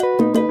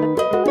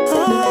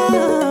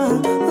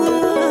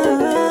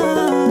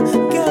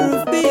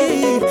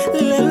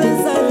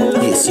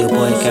It's your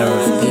boy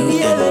Gareth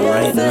B, and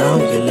right now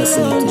you're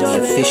listening to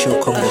the official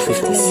Congo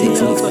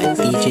 56 mix by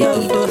DJ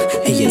Edo.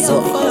 Hey, yes,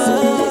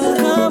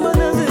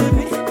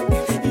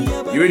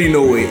 You already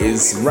know what it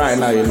is. Right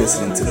now you're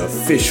listening to the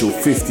official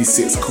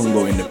 56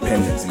 Congo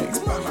Independence mix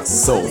by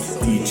myself,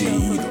 DJ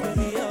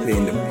Edo,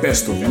 playing the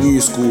best of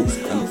new school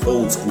and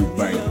old school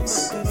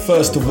bangers.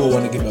 First of all, I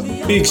want to give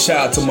a big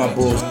shout out to my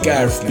bros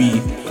Gareth B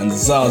and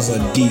Zaza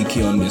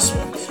DK on this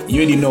one.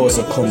 You already know it's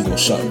a Congo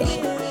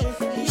shutdown.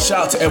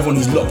 Shout out to everyone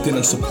who's locked in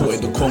and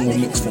supported the Congo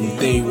mix from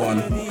day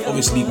one.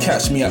 Obviously,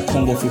 catch me at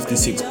Congo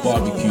 56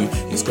 Barbecue.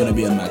 It's gonna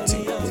be a mad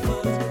thing.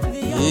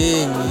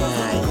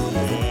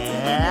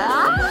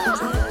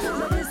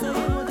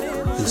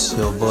 It's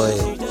your boy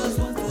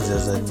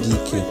Zaza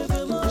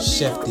DK,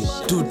 chef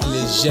de toutes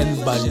les jeunes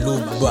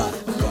Balouba.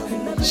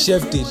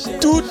 Chef de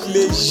toutes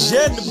les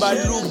jeunes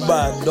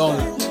Balouba. Donc,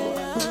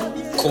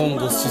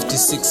 Congo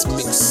 56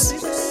 mix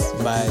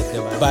by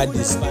the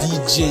baddest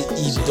DJ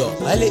Edo.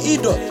 Allez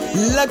Edo,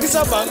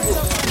 lakisa bango.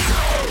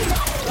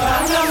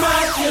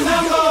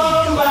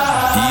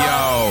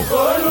 Yo,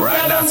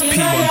 right now it's P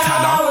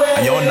Montana,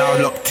 and you're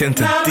now locked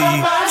into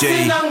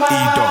DJ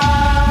Edo,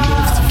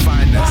 North's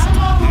finest.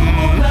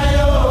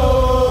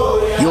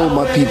 Yo,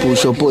 my people,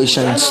 it's your boy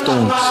Shine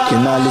Stone.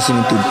 You're now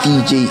listening to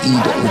DJ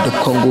Edo with the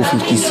Congo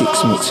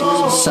 56 mix.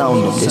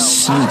 Sound of the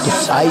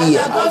sneakers. Aye.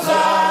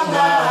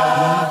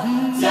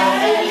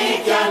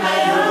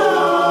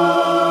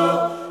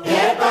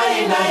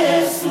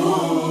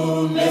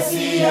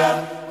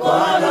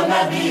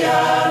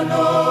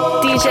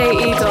 DJ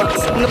Edo,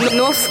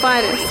 North's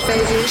finest,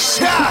 baby.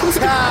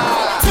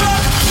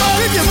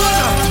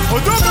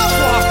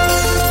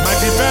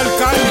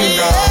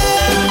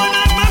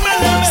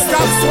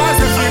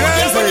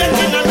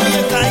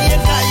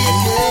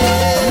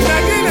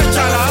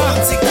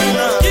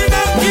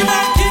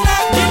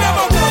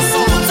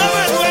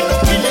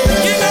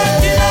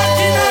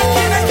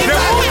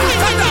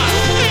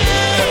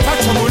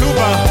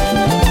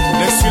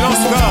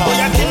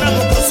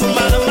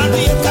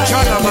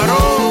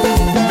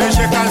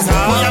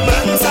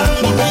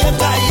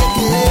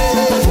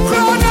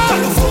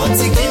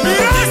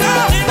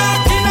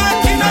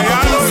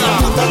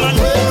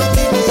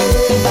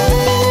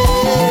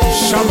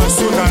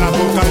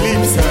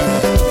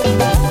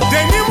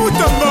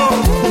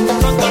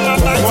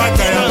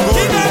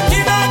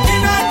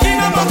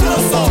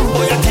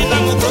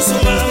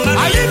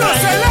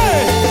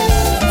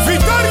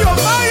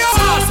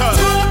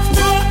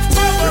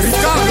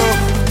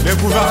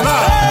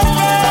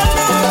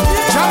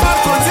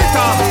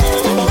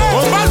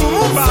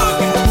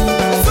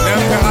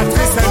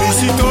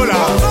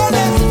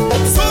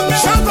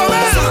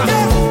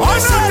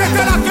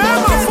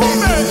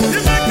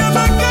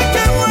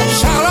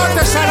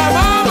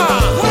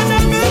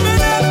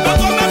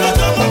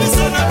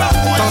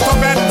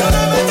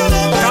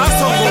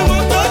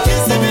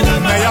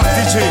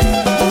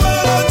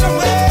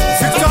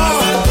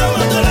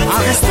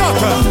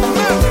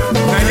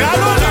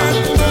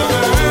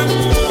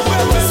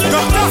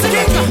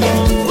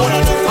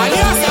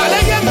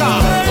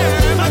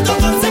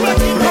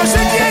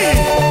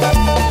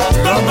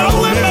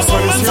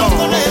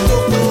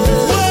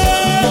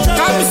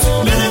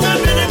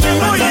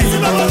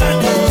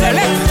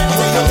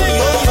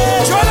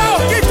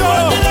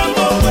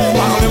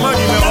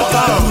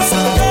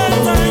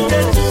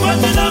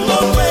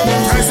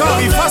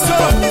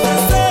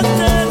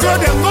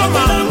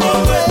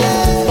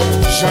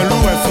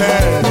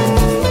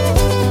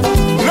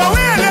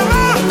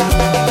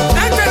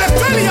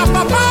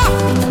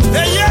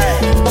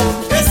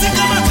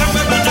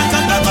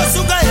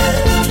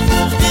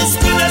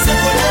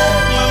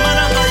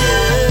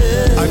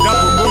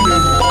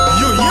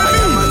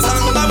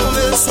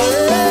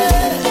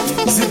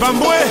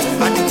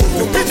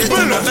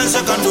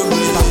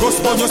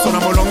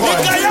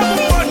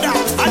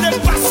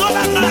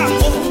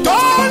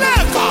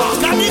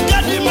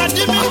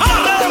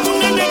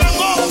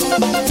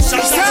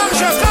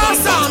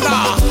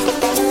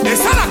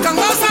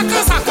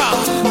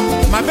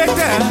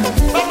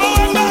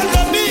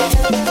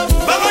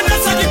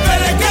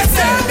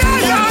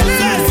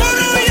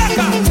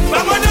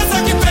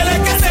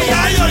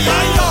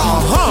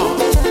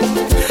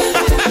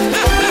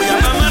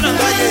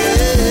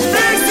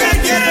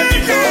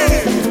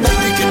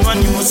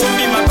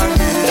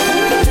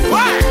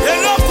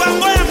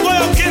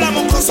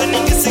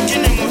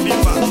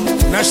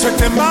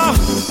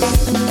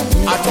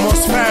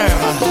 Atmosphère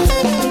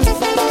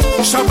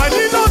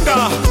Chabani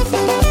Nanda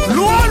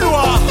Loi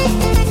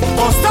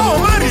Constant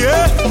Omarié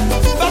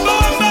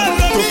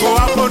Toko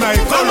hapo na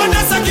ikolo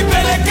Mamonesa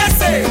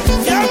kipelekese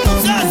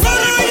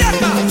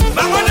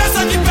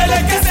Mamonesa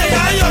kipelekese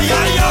Yayo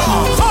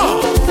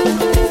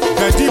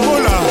Gadi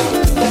Bola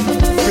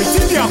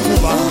Petit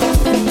Yakuba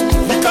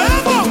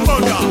Nikayama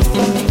Mboga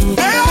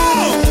Eyo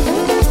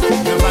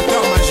Le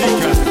batteur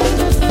magique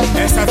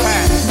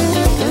SFR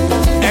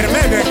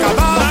Hermène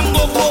Kaba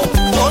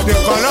de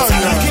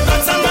Cologne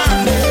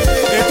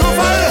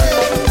Étoile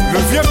Le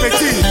vieux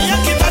petit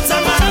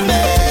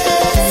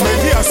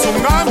Freddy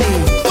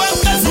Asungami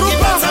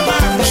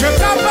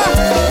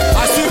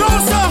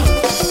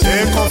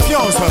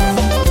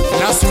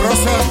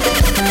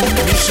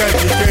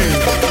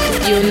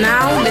You're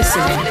now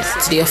listening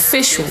to the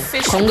official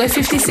Congo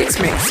 56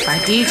 mix by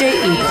DJ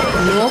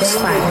Edo, North's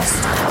finest.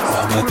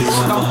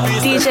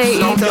 DJ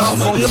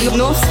Edo,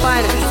 North's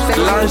finest.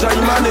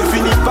 L'enjaillement ne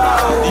finit pas.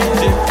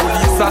 DJ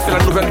Police, ça c'est la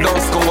nouvelle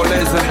danse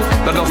congolaise.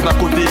 La danse d'à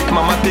côté,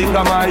 Mama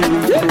Tenga Mai.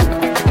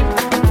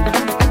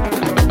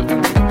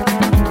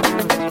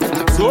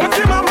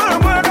 Soki mama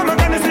mwa kama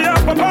kanisi ya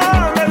papa,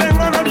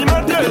 melengo na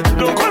dimate.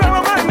 Lokola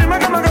mama ni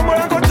maga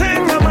mwa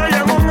kotenga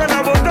maya monga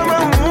na bota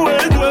mamu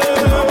edwe.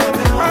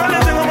 Ale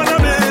tenga mwana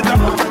beta,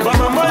 ba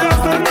mama ya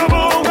sana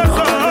bonga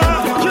sa.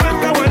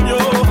 Kirenga wanyo,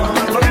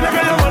 babina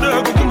kaya mwana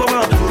kukumama.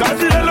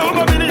 Kasi lelo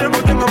babini ya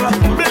kotenga ma.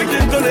 Belki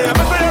ntole ya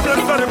bata ya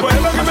blasa de boy,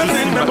 baki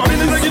belin na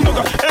babini za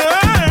kindoka.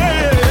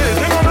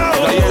 Tenga ma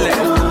o.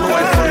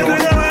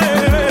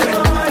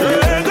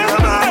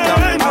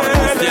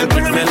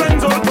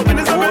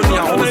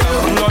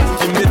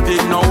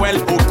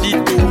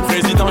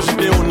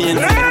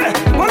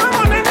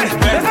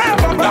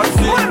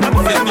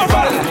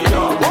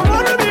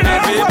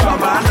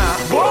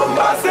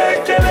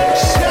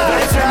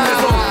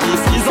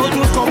 Ils ont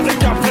tous compris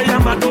qu'après y'a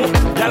ma dos.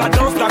 Y'a la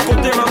danse d'à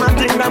côté, maman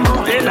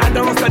Tingnaman. Et la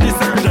danse à des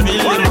Saint-Denis,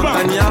 les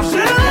montagnards.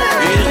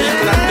 Eric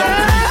là-dedans.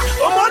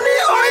 Omoni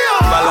Oyo.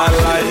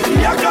 Balalai.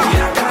 Yaka.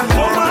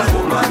 Oma.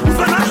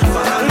 Sana.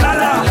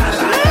 Lala.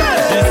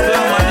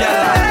 Gisèle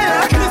Madiala.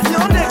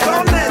 Christian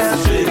Descornes.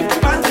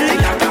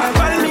 Patrick.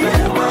 Palmi.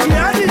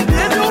 Yadi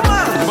Dédouma.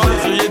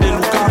 Vendrier de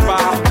Lucapa.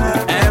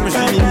 MJ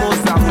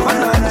Mimosa.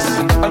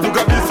 En tout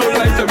cas, Bissot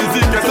Light, la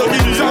musique, elle sort du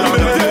genre.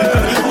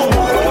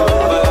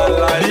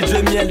 DJ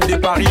Miel de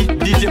Paris,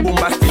 DJ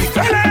Bombastique,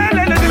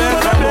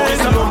 Maître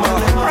Maurice Loma,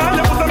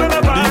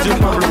 DJ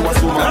Pablo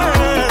Wassouma.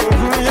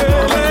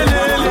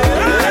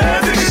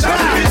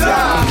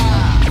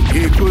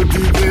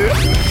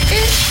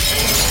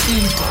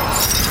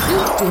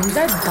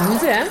 Tunza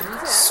danse, hein?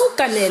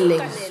 Soukanele.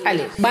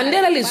 Allez,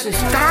 bandera les sous.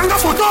 Karanga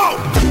photo.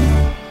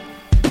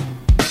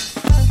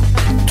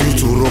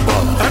 Tuturoba.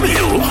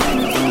 Amiyo.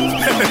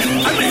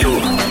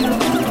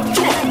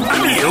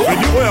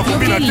 Oya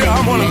bobina te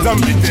amona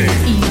nzambi te.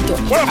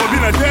 Oya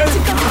bobina te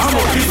amo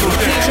Kristo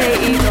te.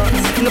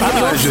 Ah,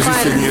 Jésus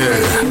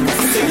Seigneur.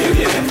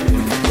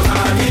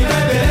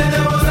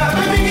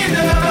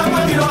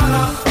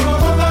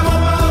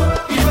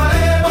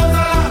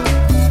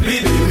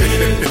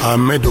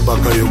 Ahmed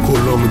Bakayoko,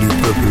 l'homme du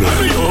peuple.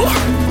 Amiyo.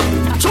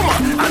 Chuma,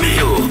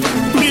 amiyo.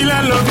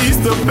 Milan Lobby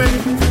stoppé.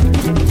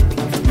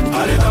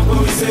 Allez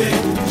temporiser.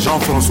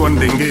 Jean-François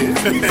Ndengue.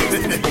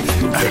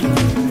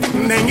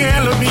 Ndengue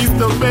Lobby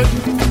stoppé.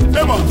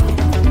 C'est bon.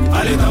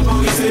 Allez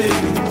temporiser.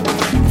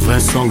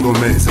 Vincent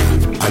Gomez.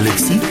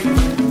 Alexis.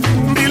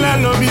 Milan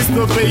Lobby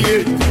stoppé.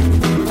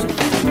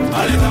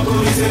 Allez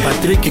temporiser.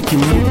 Patrick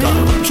Kimuta.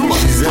 Chuma.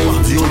 Gisèle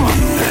Dioni.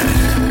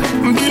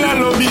 Milan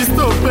Lobby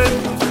stoppé.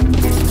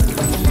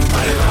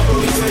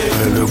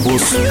 Le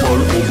boss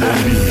Paul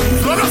Obambi.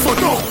 Voilà la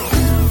photo.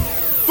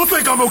 Tout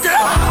est comme ok.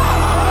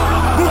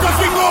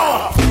 Bougafigo.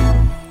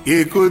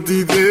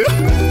 Écoutez.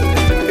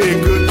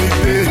 Écoutez.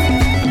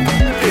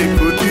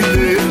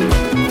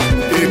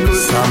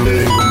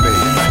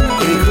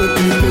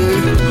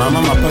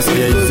 Maman m'a passé à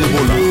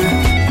Zebola.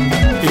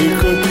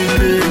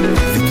 Écoutez.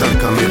 Vital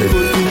Caméré.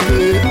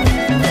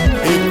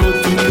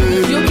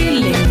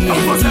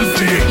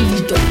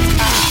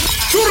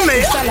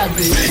 Tournez.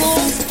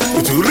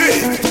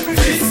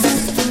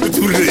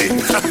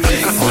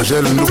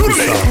 Angèle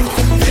Noukoussa.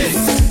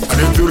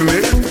 Allez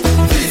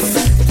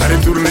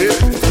tourner.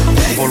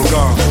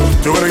 Volcan.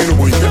 Tu vas aller nous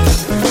bouiller.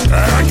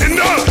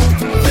 Kenda.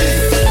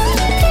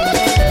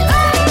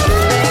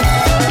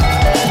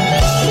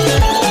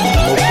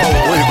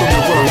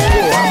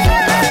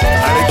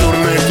 Allez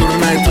tourner.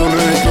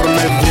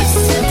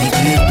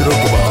 Didier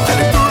Drogba.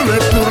 Allez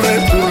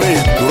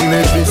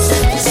tourner.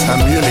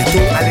 Samuel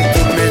Eto'o. Allez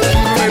tourner.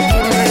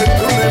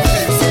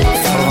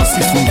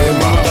 Francis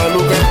Mbemba.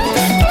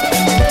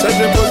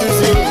 Cette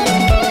position.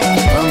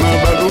 Maman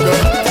Balouga.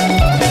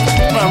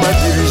 Maman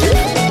dirigé.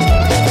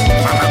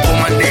 Maman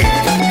commandé.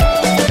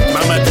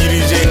 Maman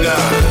dirigé là.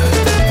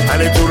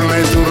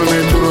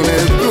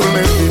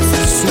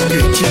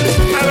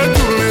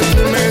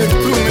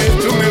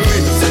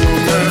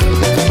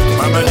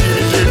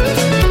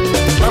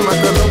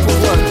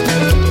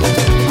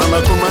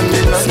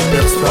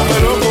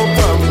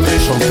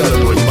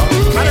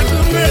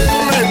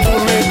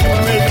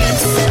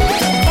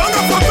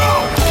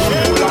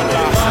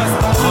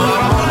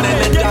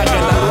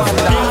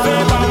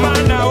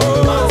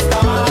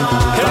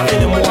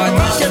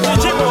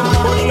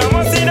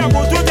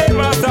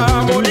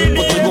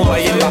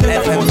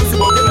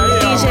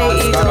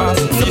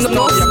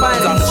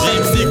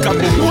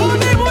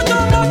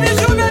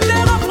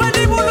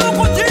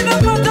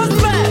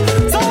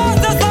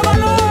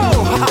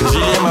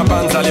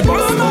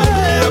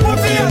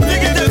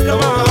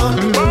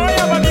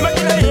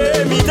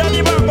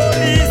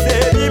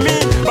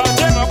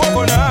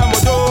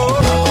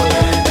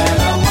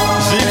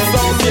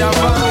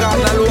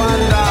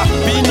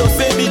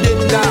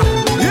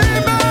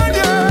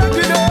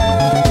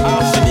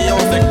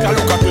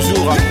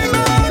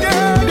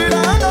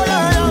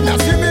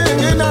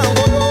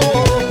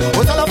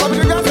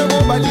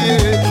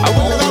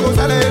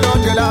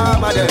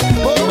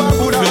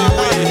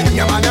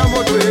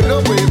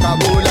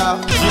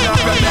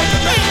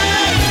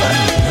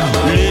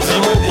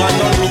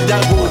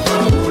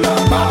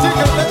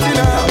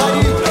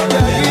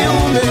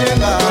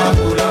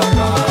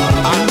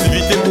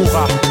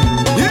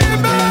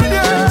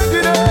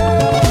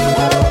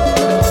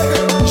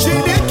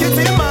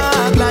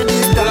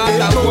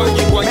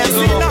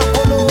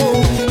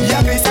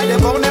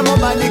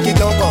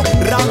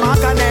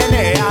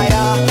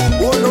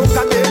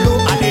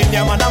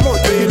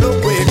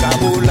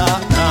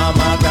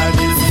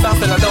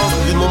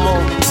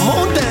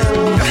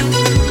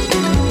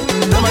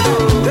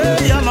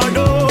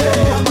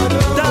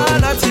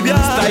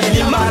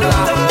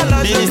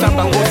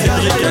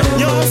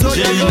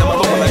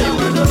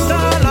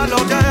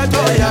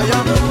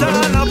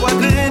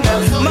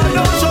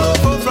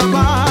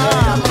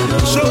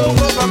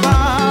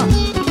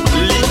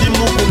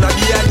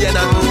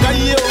 na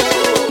nukayo.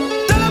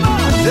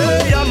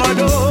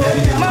 Yamado,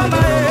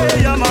 mama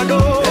Yamado,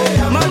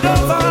 Mado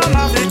femme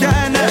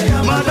africaine,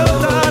 Mado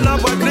t'as la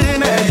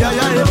poitrine,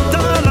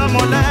 t'as la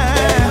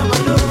monnaie,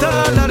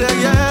 t'as la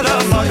derrière,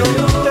 Mado,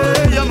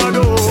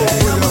 Yamado.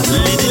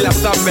 Lidi la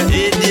sape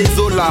et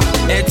Zola,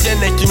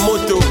 Etienne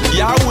Kimoto,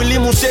 Yaouli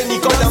Moucheni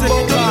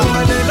Kodamboka.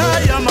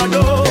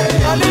 Yamado,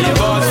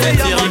 c'est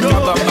Thierry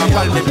Kabamba,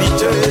 Palme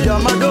Beach.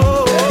 Yamado,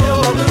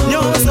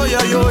 Nyoso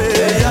Yayo,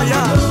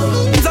 Yaya,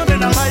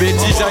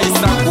 Betty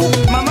Jaïsako,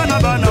 Mama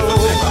Nabana,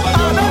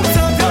 Adam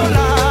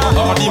Saviola,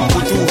 Ordi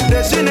Mputu,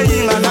 Deshine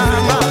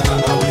Yinganama,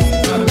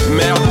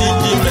 Merdi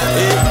Kim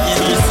et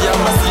Idrissia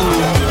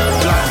Massinou,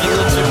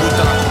 Platino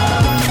Djibouta.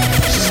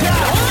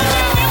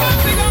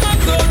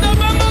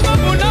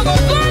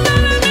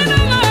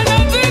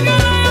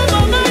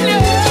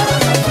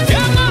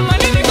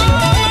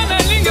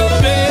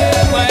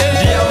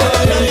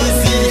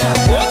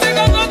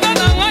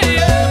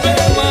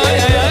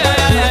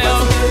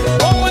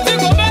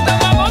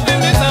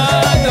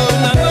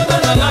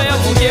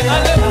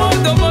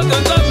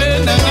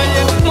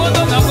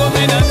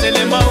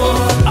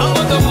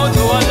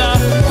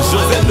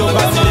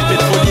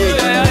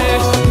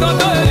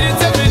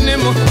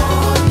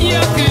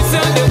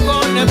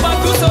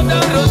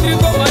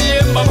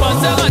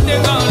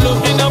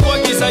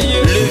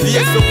 Le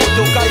vieux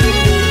Sokoto Kaye.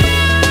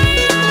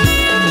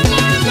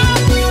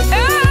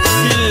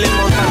 S'il est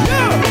montagne.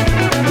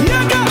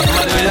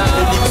 Manuela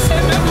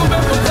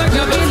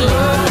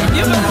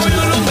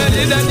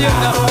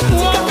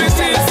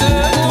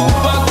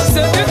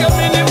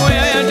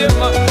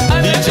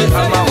DJ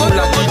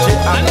Amaroula, DJ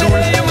Abdul,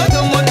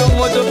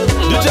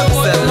 DJ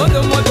Axel,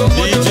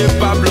 DJ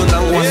Pablo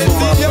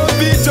Nangwasoma,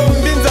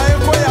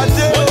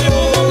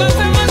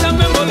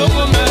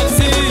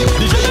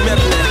 DJ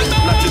Merle,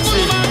 la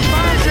Tchétché.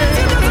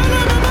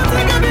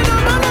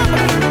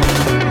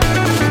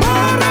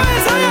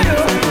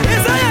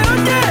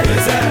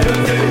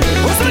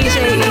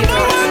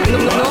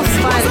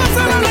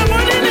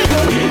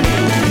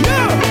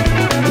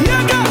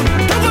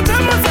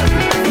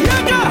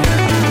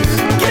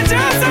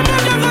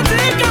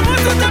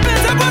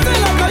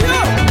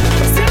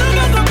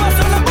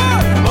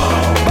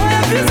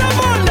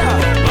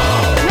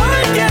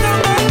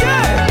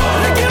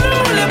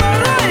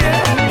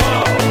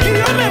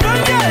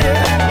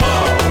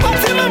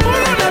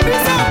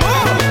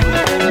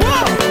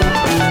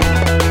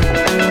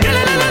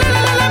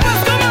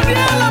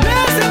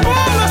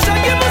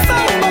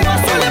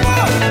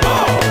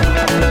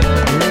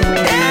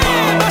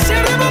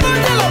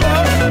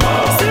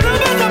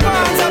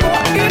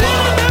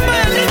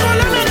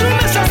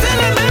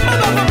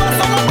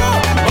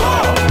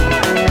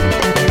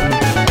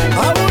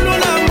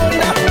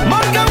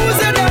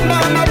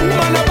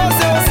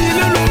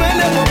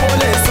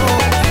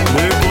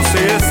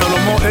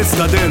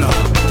 Estadena,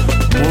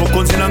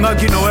 mokonzi na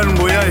ngaki Noel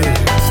Ngoyae.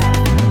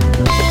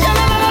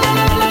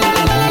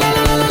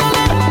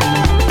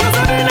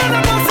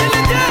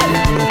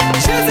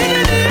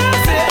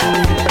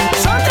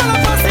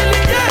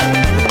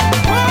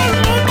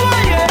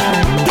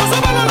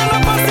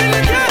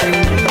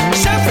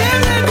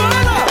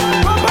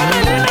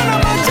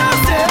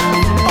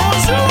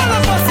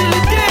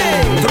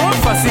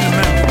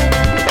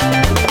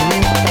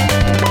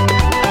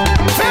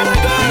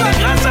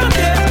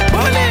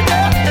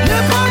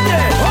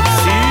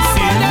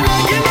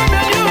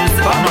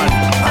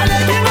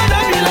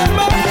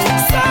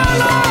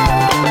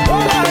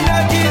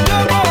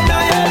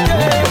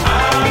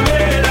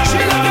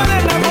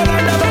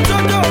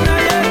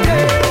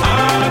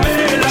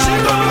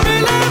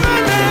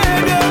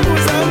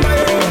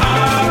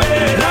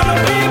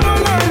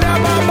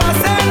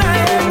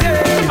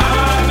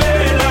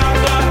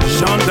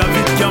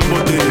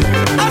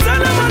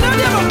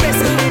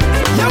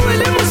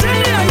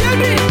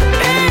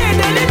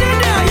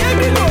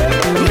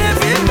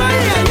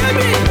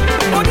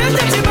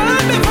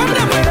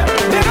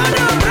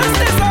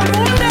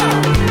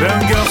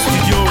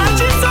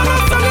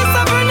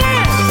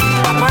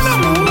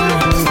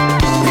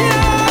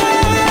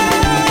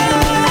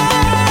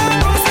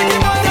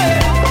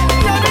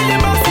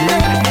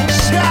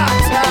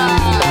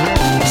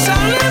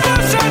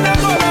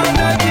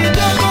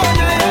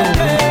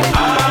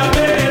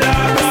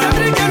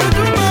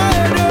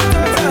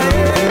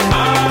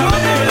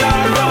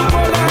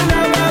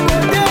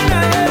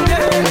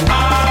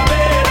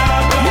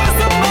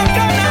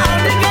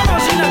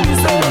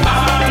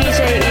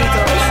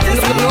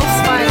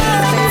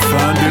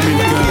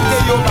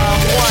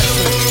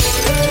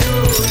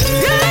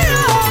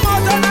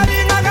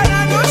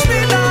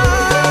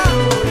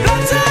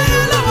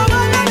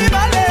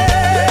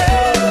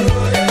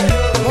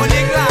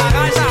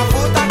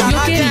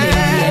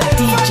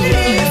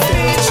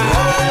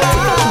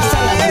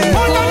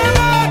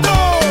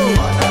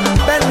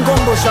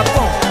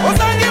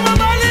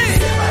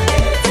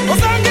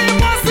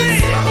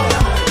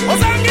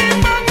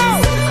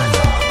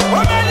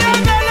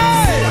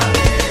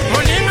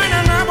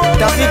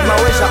 David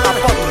Mawesha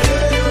apporte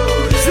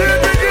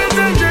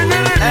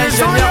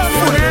ingénieur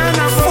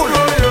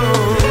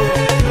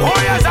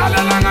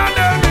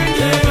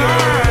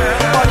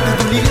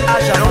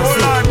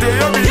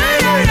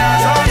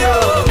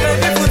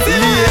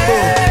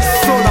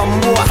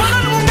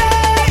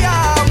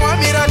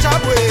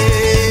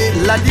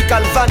Ladi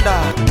Calvanda,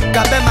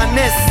 Gabin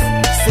Manès,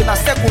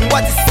 Sébastien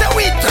Koungwadi, c'est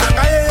oui.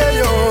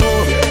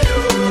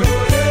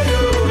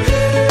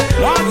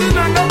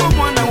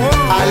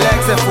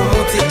 Alex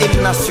Fumuti,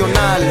 hymne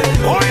national.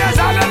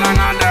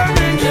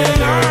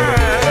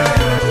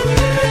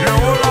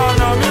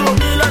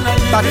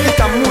 Patrick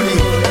Amouli,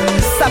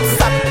 Sap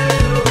Sap,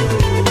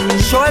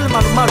 Joël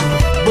Malumalu,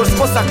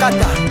 Bosco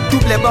Sakata,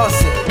 double boss.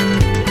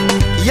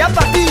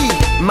 Yapapi,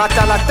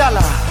 Matalatala,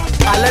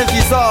 Alain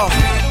Visor,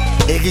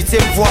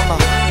 Héritier Mvoama.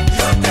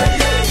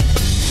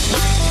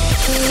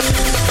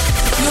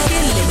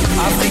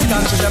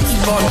 African James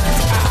Bond,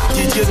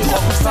 DJ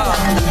Dropstar.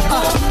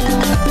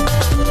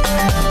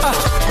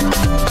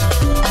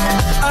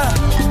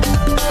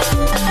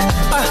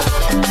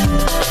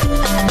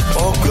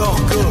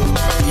 Ogorgo,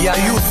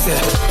 Yayouf,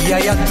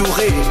 Yaya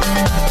Touré,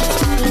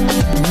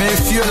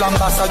 Monsieur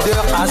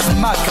l'ambassadeur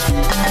Asmac,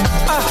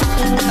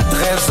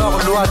 Trésor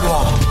Loa.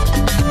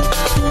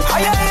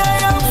 Aïe aïe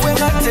aïe,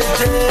 Fouena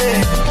Tété,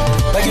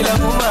 Bagila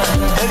Mouma,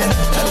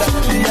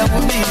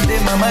 Yamouni, de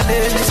Mamade,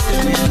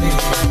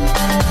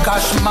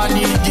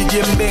 Cashmani,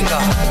 Didier Mbenga,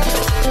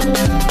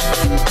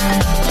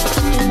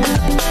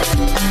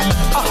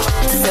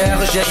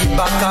 Serge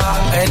Ibaka,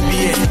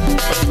 NBA,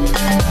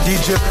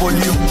 DJ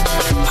Polio.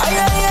 Aïe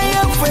aïe aïe,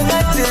 Fouena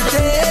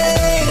Tété,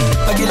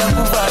 Bagila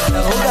Mouma,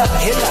 Oga,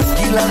 Hela,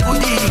 Gila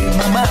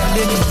Mama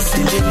Leni,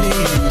 Selene,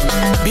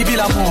 Bibi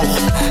l'amour,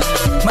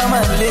 Mama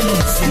Leni,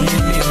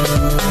 Selene,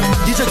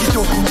 DJ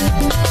Kitoko,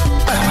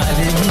 Mama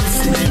Leni,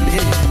 Selene,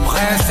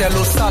 Prince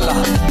Losala,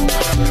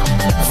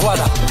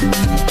 voilà.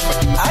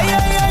 Aïe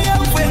aïe aïe,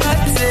 Fouena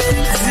Tété,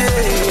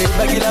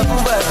 Bagila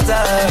Mouvata,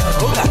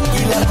 Oga,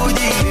 Gila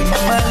Goudi,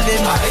 Mama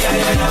Leni, aïe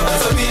aïe aïe,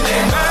 Mazobine,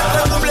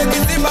 Double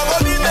Kiti,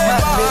 Mabobine, aïe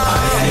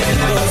aïe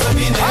aïe,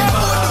 Mazobine,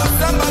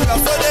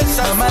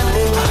 Mama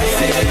Leni, aïe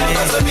aïe aïe,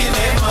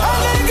 Mazobine,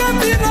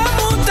 Kabina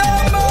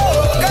Mutamo,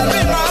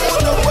 Kabina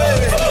Mutomwe,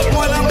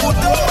 Mwana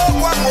Mutombo,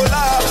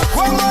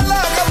 Kwangola,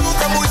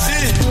 Kamuka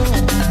Mushi.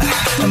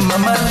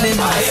 Mama Leni,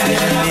 aïe aïe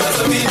aïe,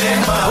 Mazobine,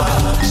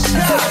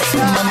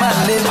 Mama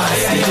Leni,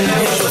 aïe aïe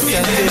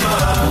aïe,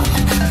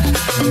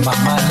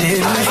 Mama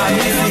Leni,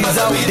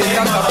 Zaou de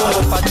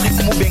Kakabongo, Patrick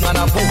Moubenga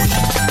na bouche,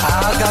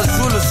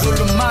 Agazul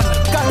Zulman,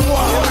 4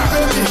 mois,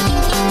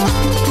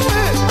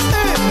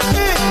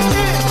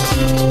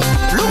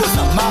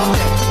 Loussa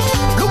Martin,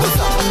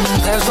 Loussa,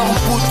 Trésor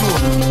Poutou,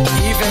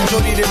 Yves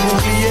Njoli de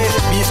Bouclier,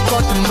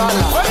 Biscotte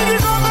Mala.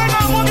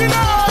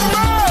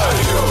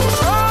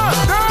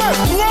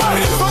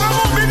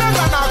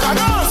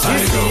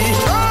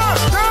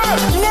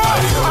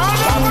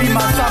 Papi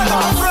Massamba,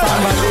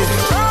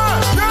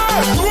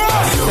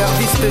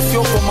 Service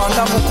spéciaux,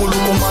 commandant Moukoulou,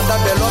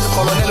 commandant de l'ordre,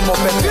 colonel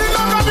Mopet.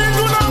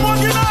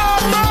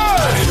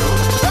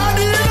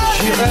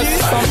 J'irai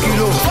 100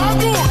 kilos.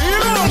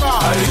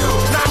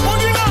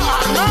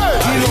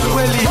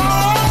 Kilongweli,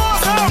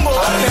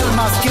 Abel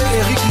Masqué,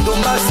 Eric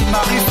Ndombasi,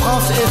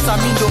 Marie-France et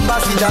Sami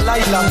Ndombasi,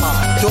 Dalai Lama,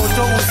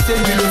 Dodo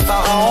Ousseini le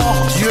pharaon,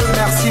 Dieu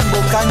merci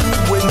Mbokani,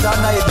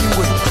 Wendana et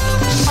Bingwe.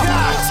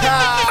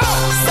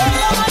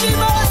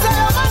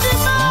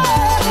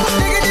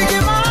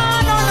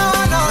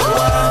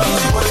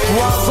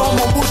 Poisson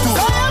Mobutu,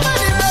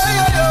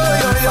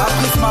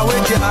 Fabrice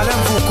Maweke, Alain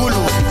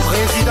Foukoulou,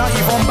 Président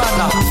Yvon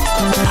Bana,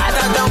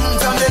 Adadam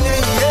Zambele,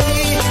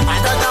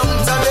 Adadam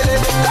Zambele,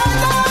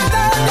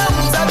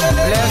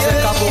 Blaise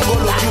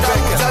Kabongolo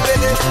Québec,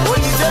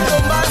 Olivier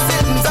Ndombasi,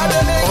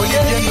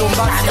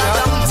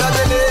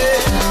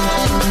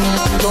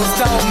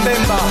 Tosta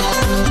Mbemba,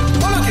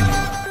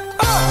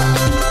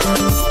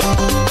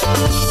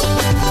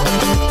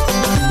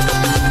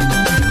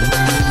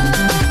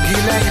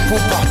 Guilain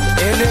Poupa,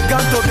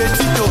 Eleganto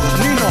Betito,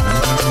 Nino,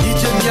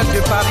 DJ Miel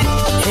de Paris,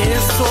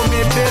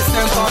 Essomé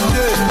B52,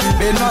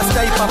 Benoît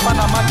Staï Papa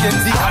na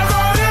Mackenzie,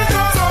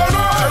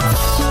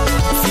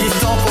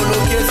 Fiston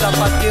Coloqué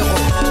Zapatero,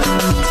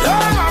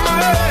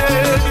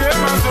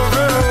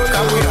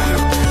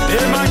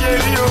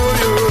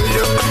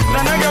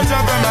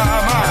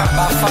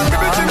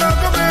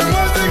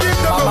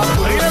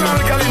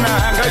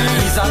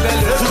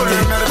 Isabelle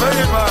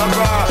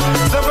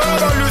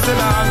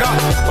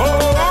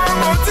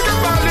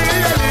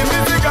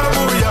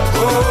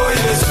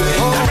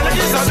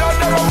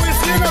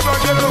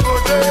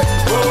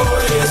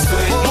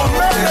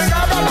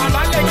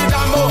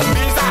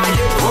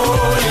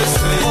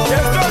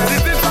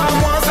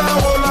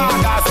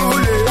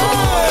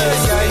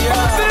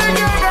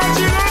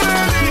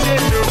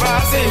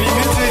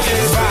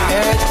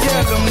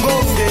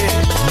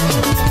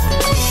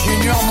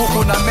Junior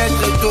Moukouna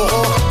Maître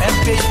Toro, un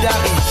pays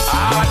d'Ari.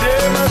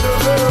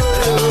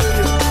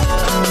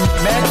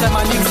 Maître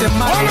Manix et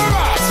Marie.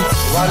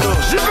 Wallo.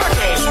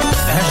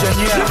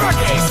 Ingénieur.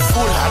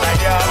 Full.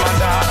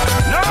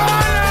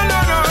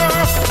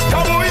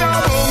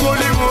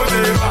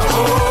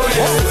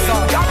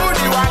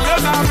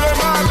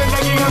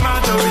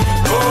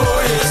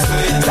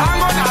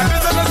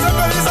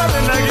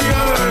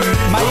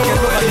 Michael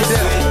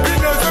Localizer.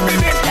 Pino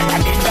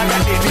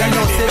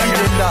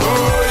Sebidenda.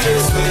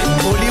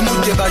 Oli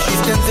Mouteba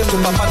Justin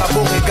Okito papa na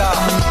Borega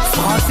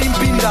Francine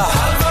Pinda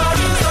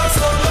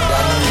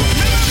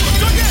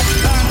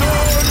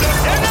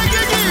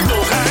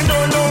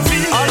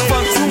Alpha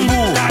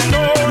Tsumbu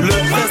le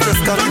prince de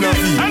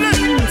Scandinavie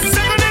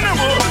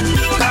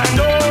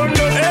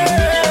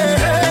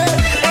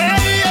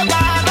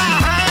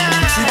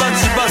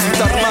Chiba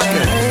Zitarmak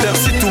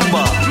Percy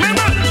Toumba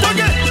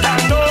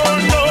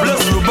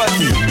Bless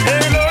Lubaki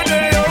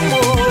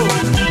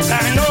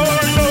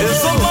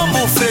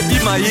Ezomambo Freddy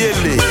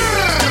Mayele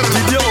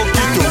Didier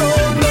Okito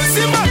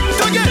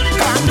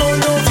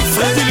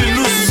Freddy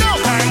Lilous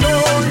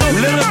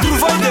les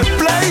retrouvailles de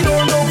Play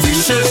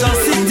chez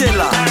Jean-Cy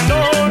Tella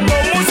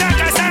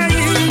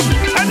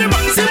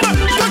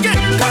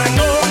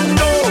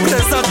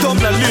présent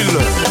homme la Lille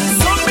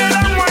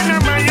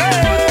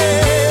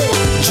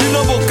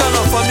Gino Boka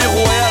la famille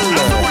royale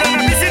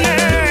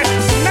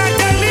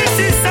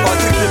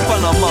Patrick de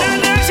Panama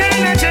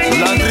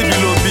Landry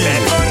Bilobi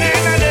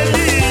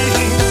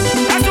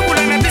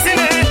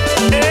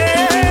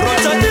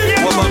Rochadi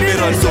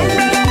Wabamberazo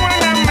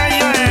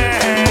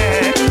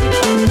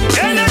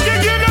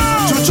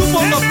Chouchou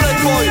Bonga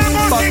Playboy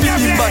Papi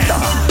Imbata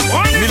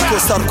Milko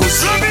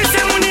Sarkozy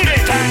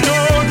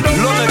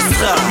L'homme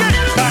extra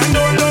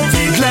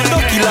Glendo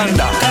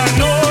Kilanda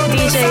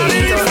DJ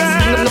Edo,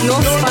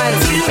 North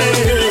Finest.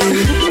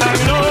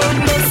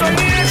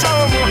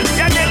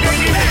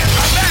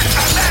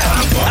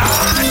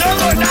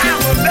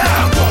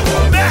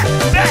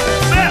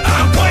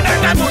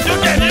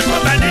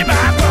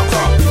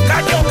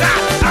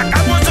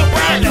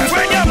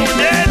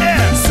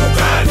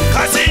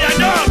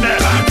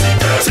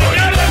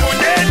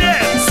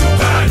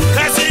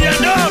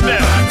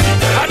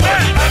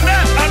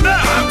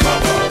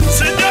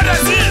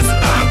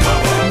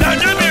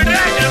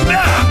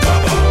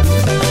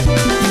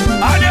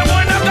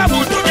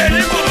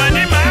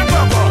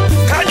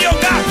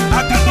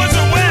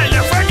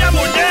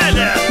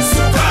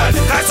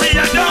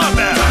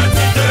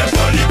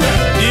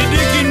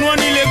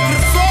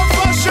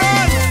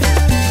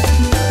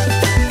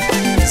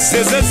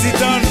 César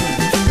Zidane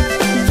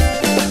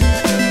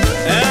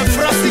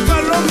Francis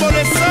Colombo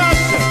le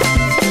sage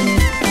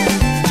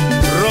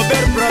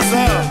Robert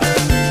Braza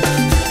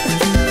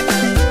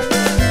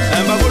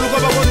Magoluka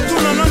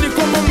bakotuna nani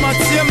komo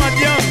Mathieu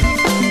Madiam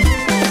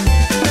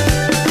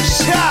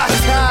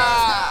Shaka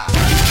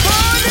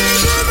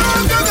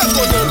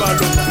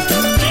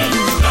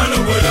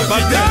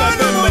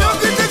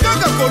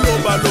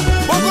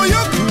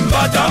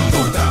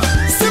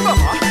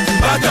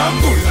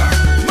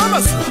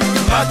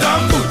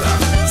Madame Bouddha,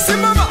 c'est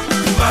maman.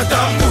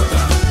 Madame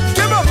Bouddha,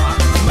 que maman.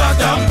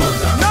 Madame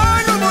Bouddha,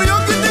 nano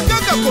moyoki te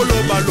kaka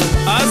kolobalo.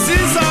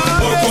 Aziza,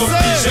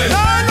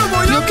 nano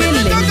moyoki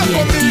te kaka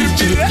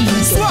komilibile.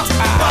 Soit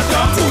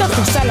Madame Bouddha,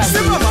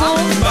 c'est maman.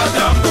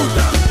 Madame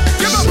Bouddha,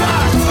 que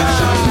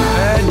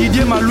maman.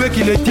 Didier Maloué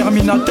qui est le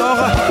Terminator,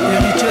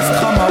 héritier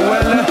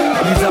Stramawell,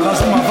 les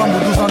Arasons avant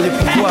 12 ans de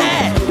pouvoir.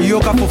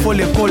 Yoka Fofo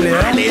l'école,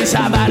 allez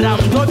Sabaram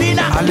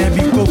Tobina, allez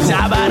Bikoko,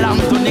 Sabaram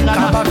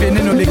Tonikana, Kaba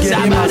Veneno les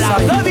guerriers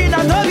Maasai, Tobina,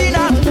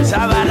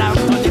 Sabaram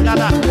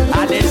Tonikana,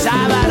 allez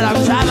Sabaram.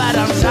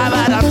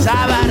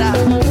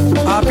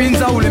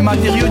 Apinza ou les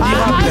matériaux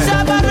durables,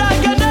 Sabaram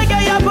Kendeke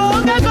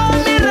Yaboka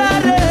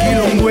Komirare,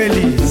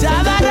 Kilongweli,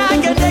 Sabaram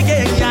Kendeke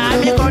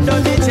Yami Kondo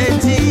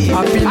Vicenti,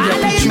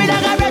 allez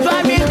Midaka Betwa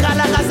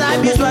Mikala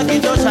Kasabi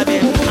Swakito Sabe,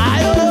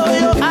 Ayo,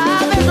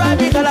 Abetwa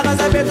Mikala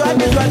Kasabi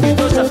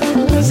Swakito Sabe.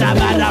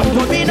 Sabaram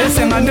Tobina,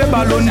 Sengande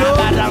Balondo,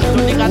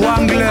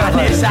 Wangler,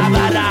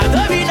 Sabaram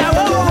Tobina,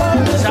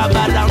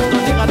 Sabaram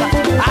Tobina,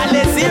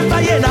 allez Simba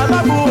Yena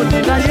Maboudi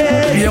Naye,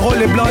 Pierrot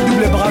les blancs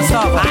double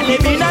brassard, allez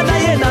Bina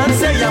Naye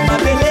Nanse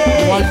Yamabele,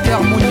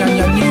 Walter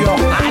Mouniania New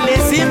York,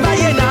 allez Simba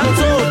Yena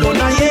Nsodo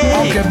Naye,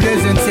 Oncle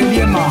Blaise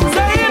Nseliema,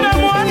 Saïna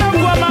Mwana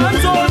Kwama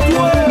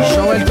Nsodo,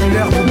 Joël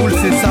Killer Bouboul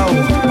Cessao,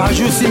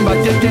 Ajou Simba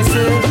TTC,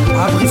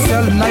 à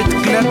Bruxelles Night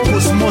Club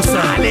Cosmos,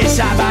 allez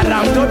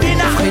Sabaram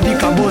Tobina, Freddy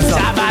Kaboza,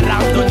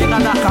 Sabaram Tobina,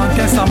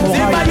 Quentin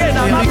Samouraï,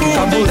 Eric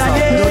Kaboza,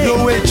 Dodo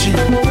Wechi,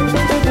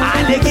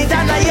 allez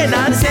Kitana Yena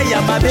Nse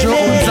Yamabele, Joe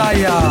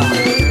Onzaya.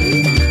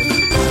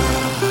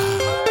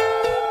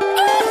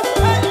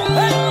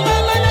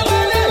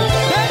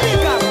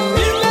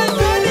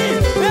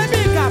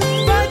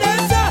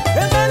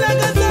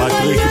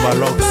 Patrick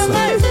Balox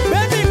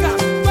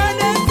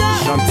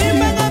Gentil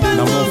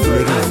dans mon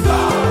fleury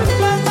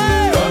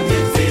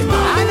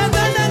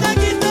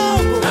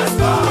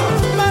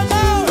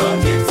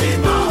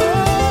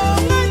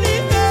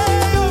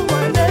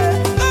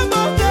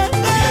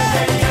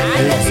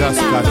Exas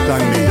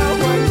Katane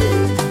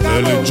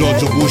le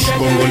George Bush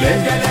congolais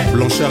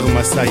Blanchard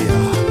Massaya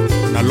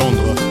à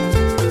Londres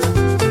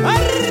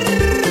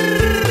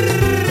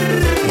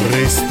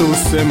Resto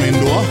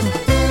Semendoa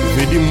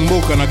Vedi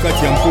Mboka na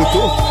kati ya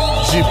Mpoto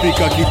JP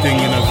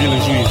Kakitenge na Ville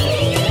Juive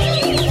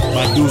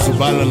Ba 12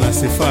 balles na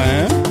CFA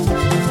hein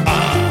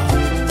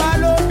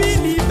Balobi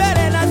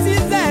libere na 6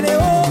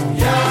 oh.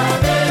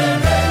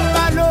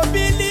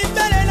 Balobi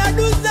libere na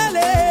 12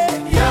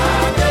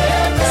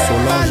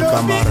 Solange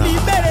Camara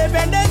libere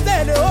 22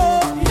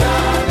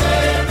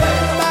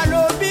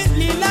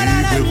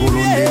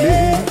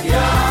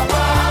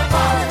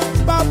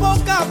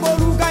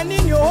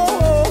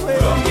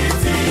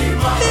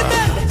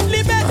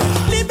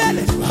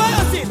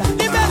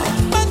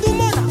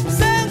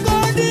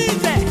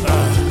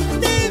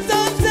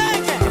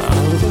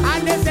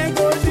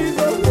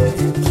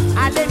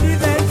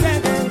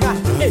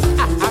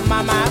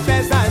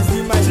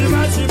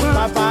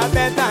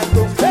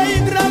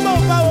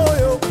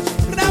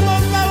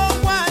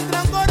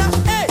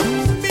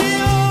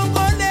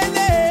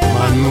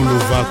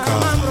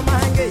 Baka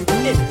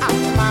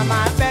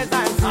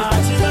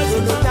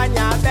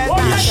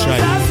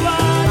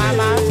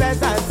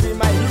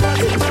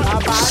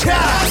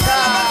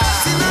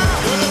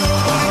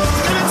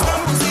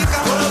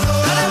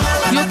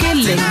Yoke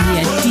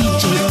Lengia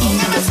DJ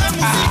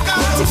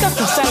Tika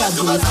kusala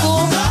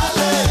Bweko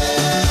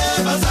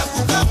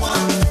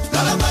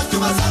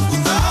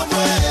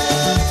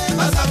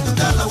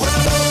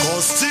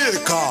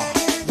Kostika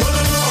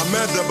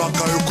Ahmed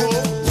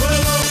Bakayoko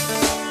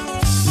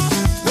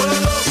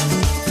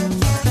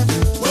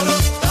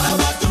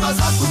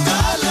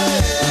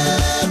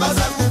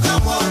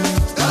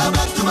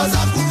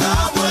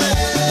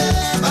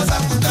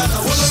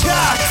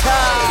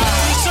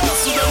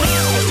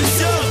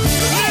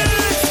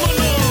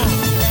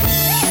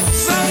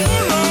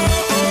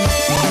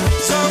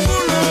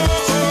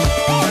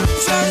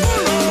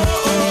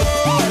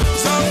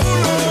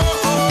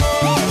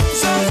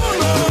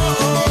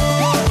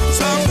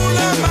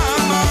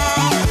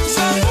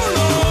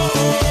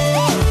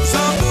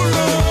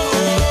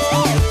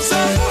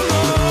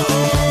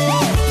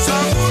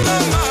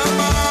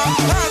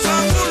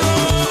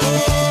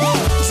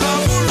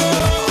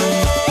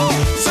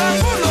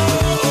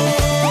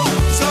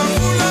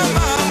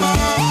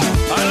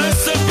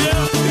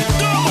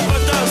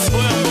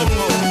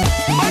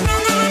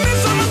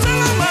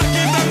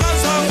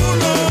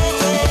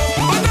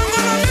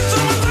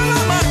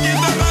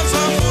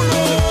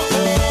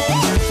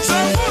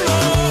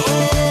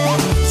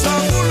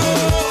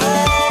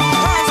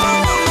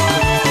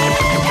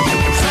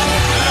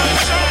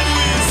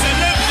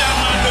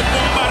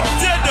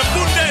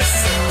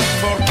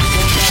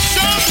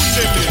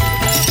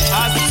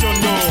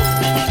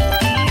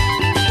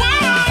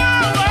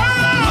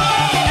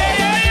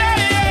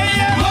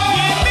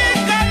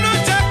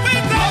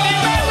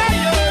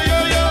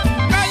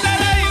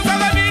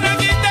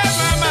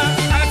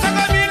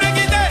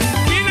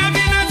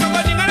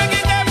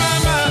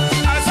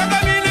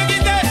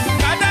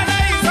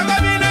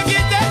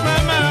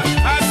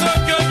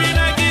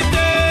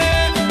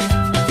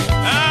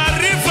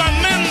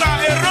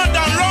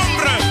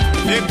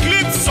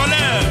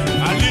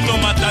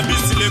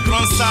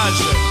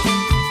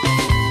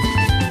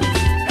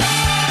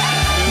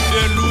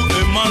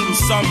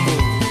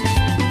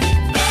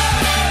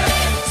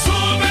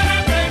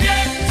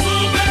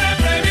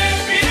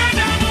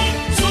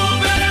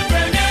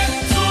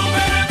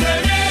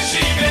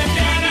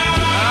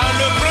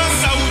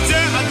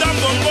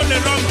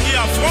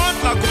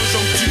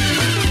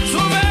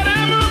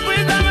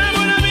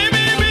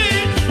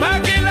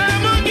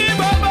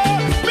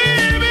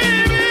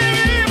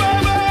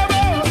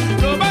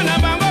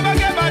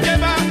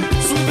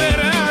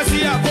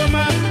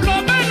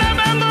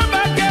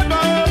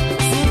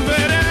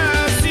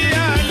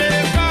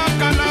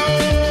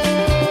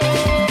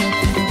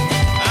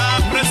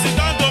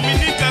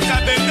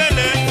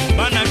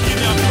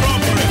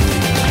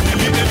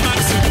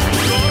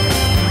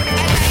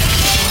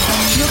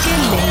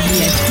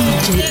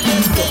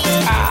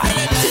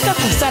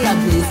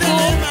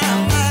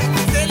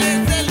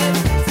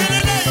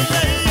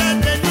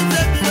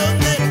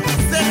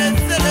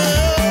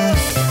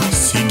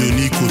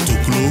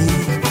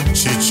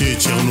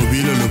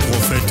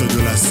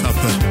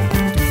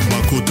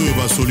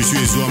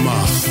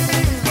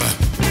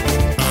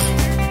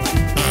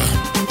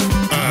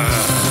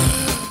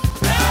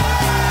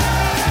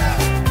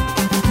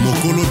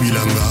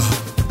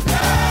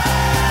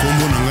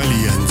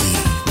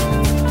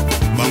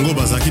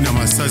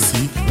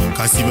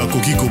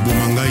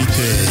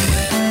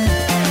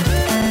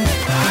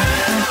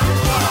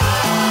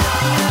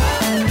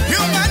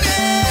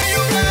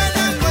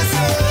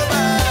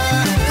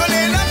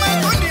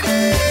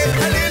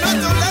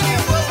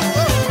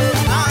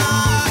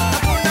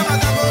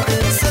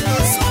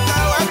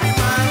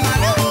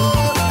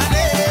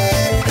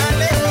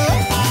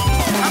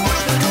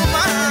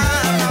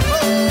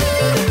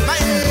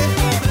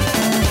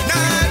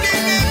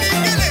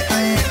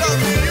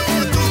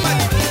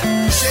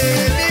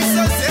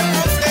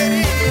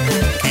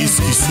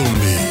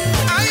Sombe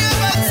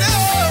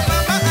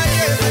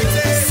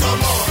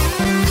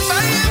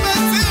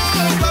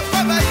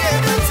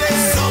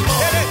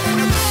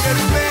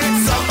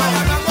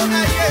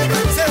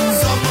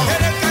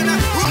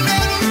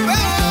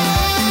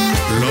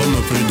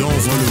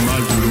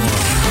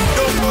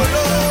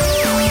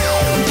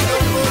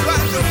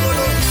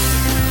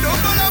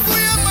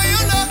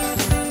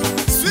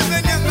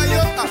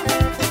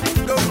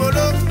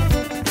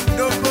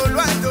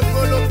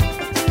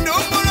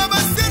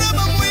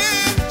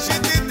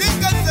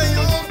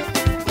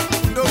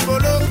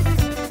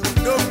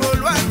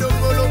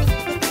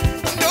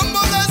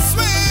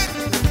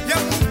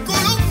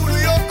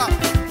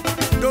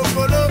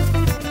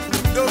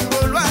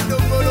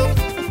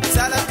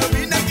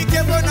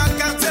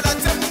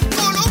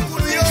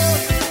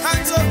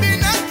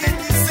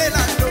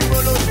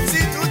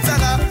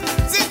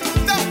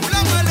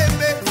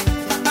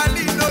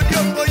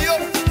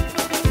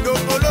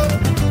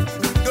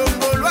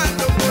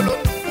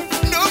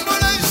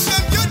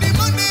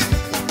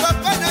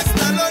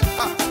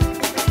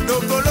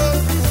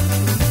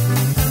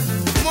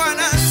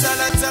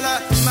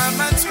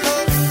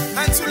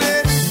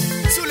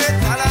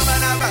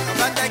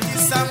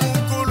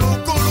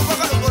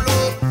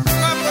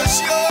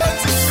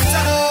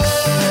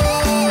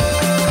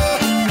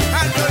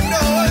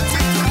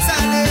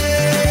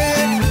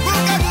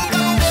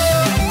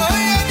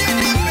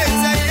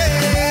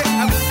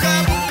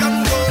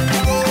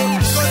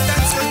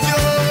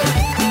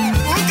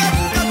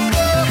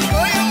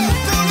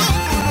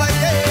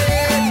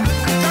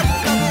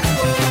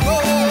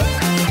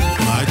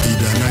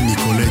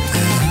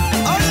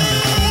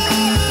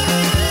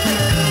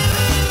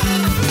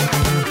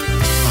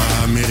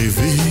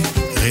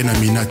na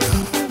Minata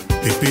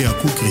Pepe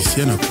Yaku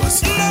Christian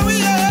Akwasi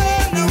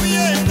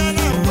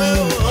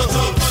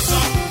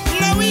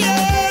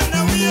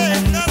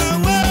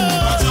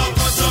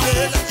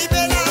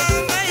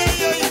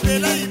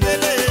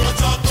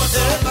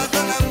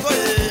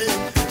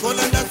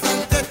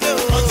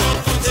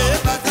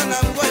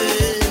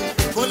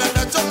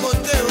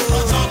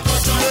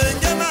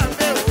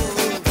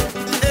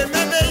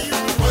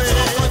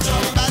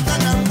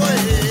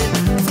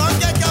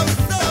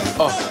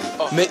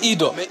Me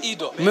Ido,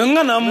 me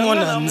ngana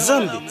mwana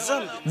nzambi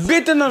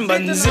bete na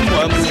mbanzimu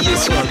wa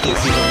Yesu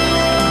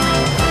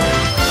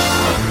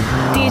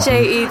DJ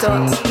Ido,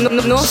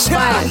 North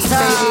Spines,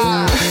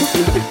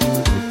 baby.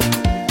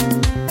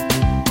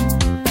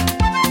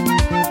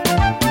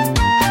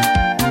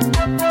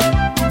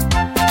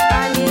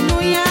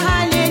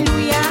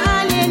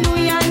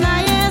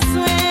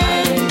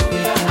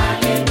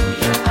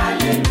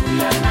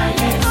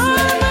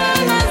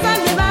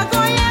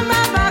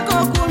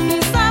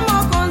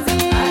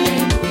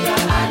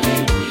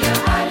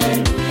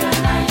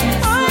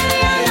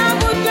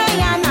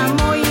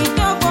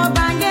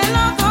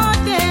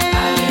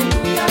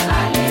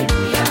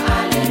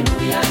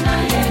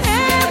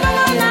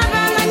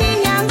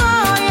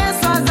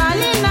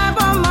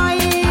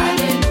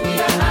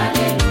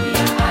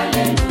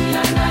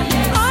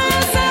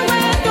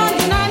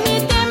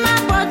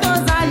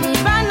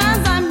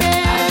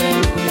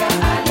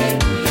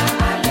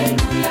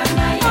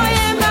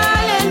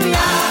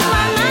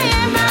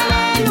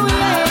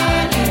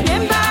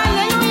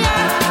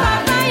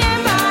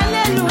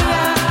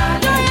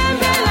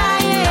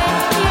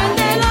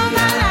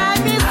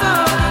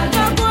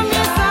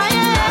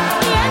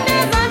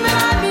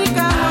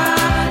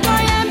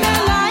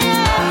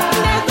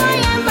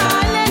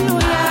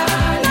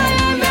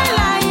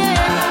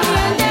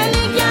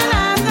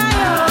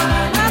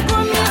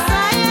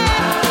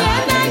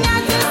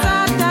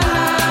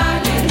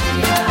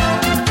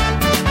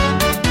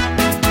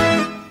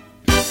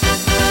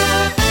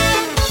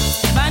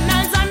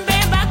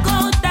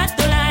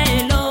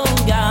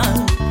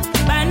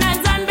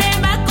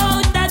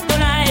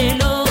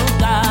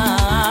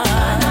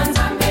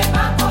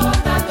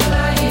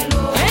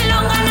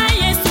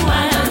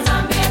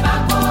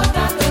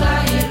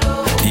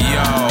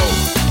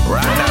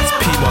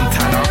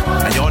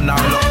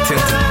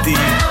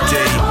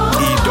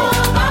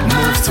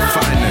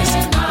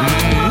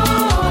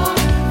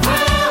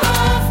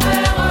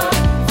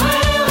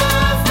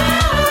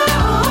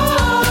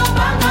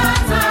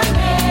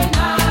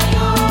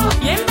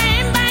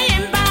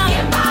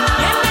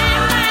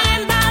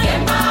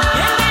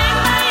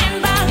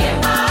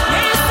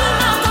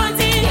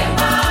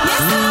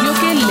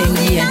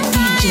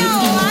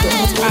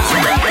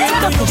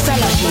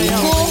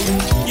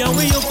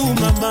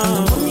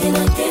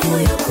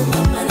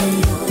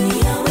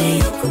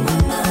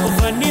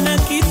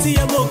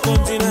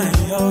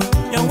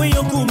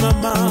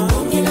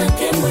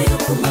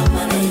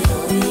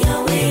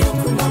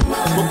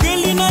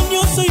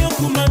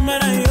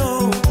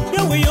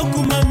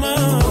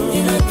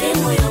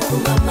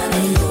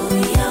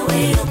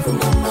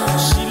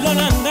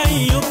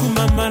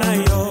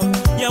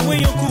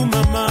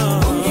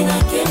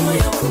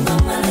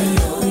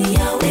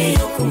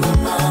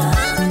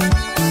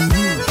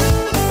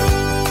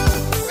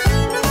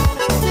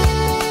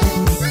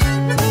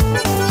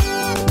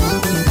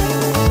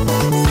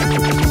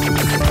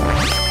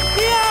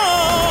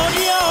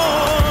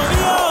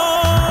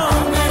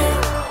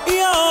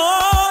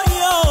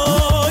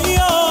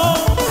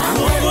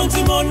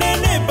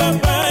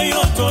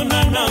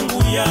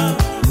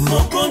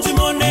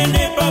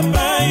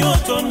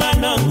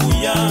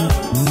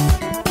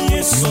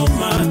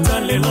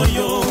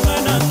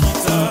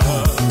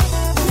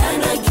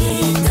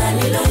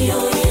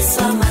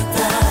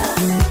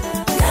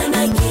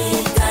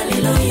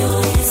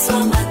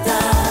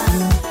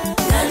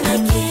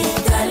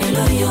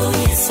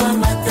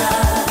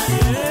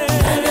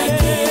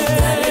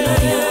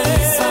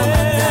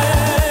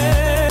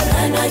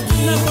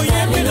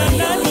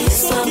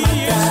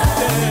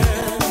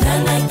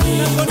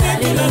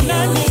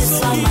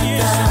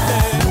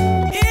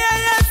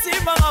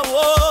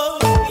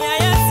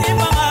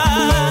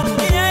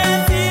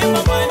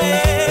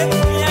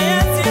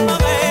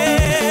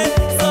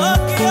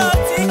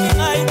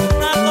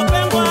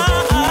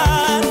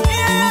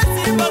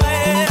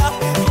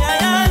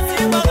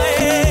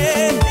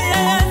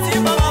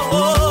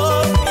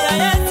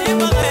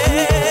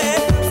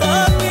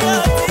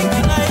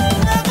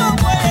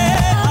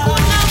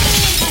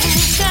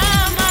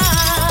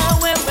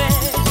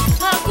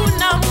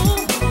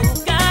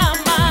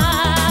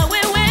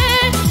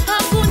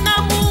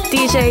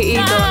 DJ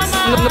Ido,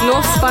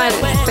 North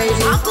Spines,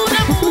 baby.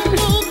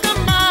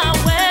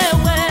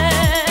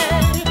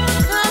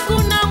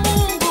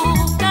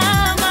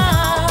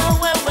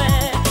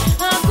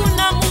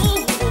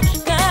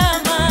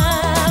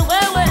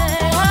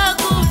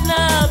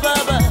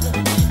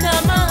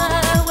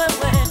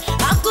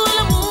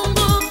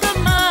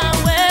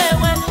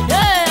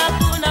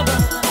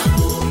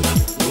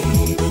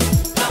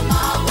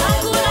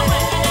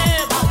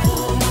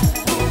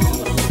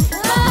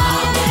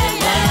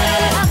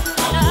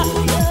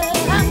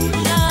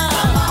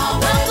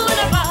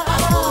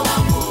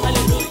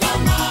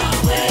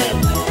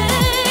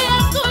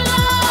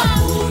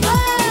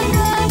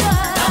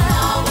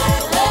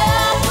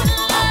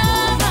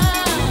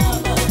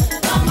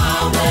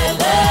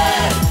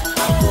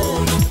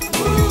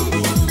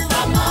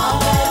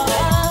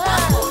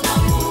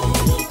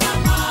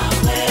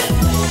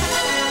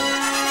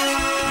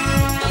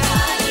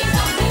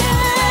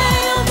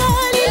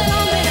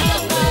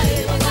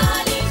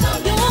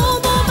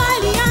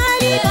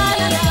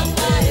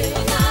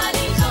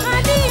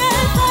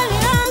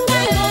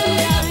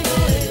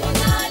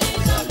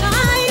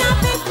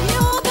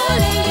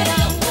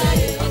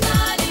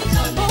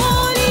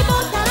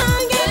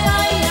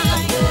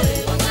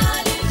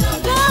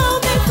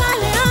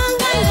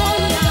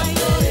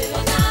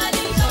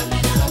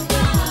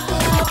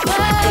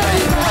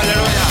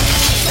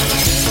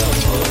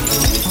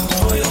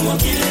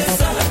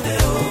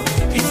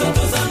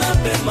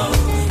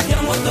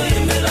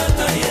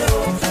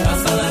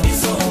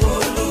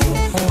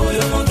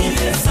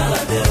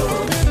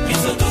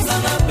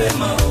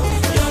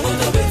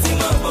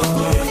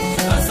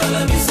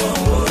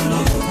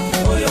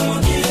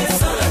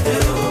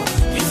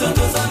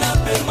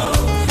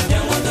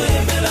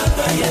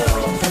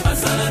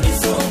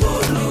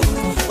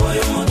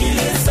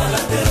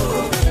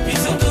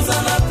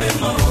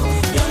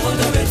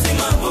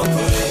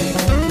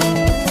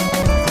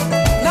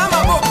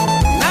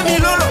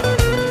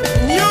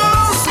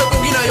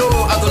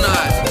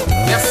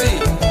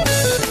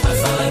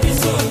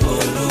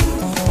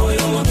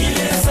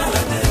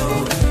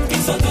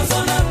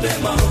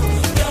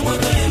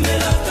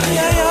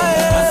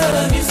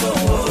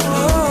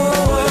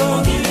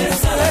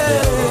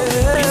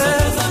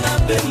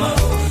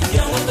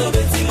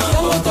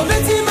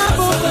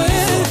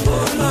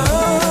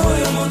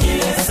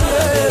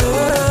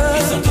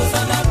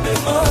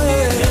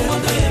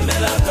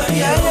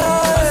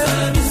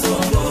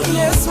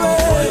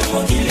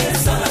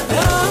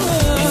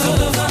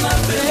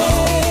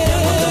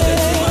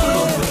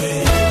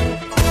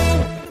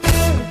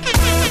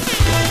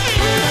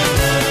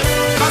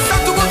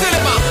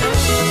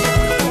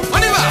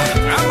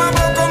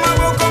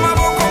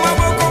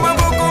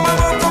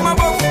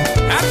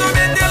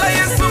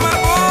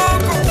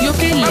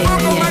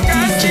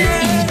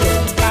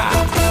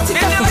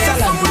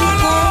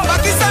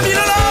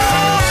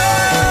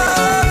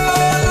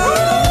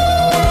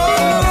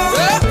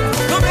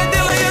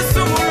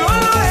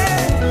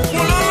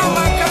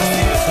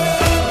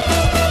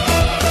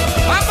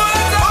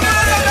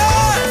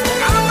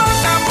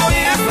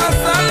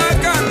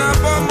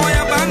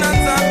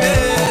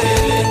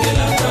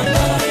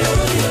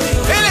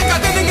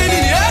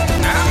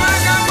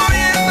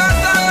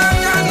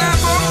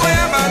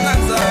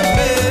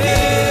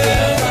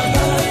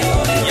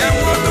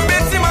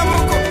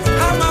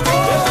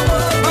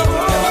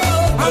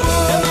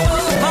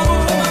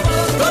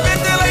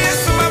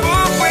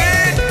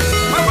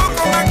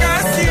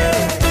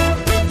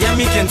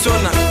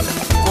 Kensona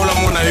kola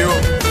mona yo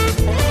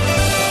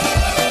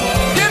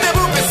Yeme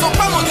bope so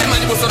pa monte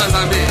mani bosona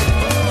zambe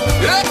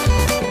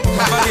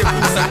Bari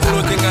pusa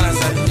kolo tenga na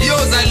zali Yo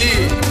zali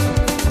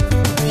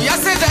Ya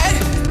seda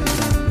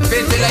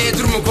Betela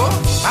yedrumuko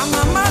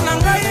Amama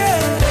nangaye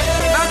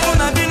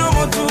Nakuna bino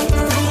motu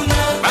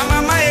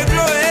Amama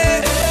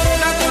egloe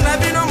Nakuna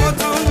bino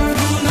motu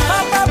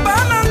Papa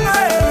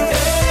nangaye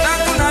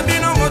Nakuna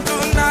bino motu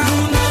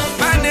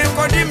Mane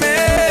kodime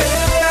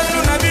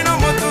Nakuna bino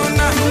motu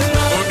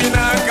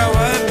Obina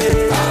kawabi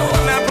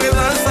Na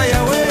presence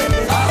yawe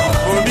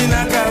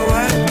Obina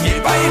kawabi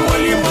Ipai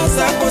moli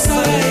mosa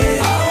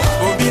kosae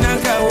Obina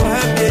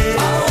kawabi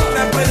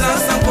Na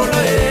presence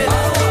ankoloe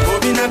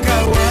Obina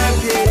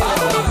kawabi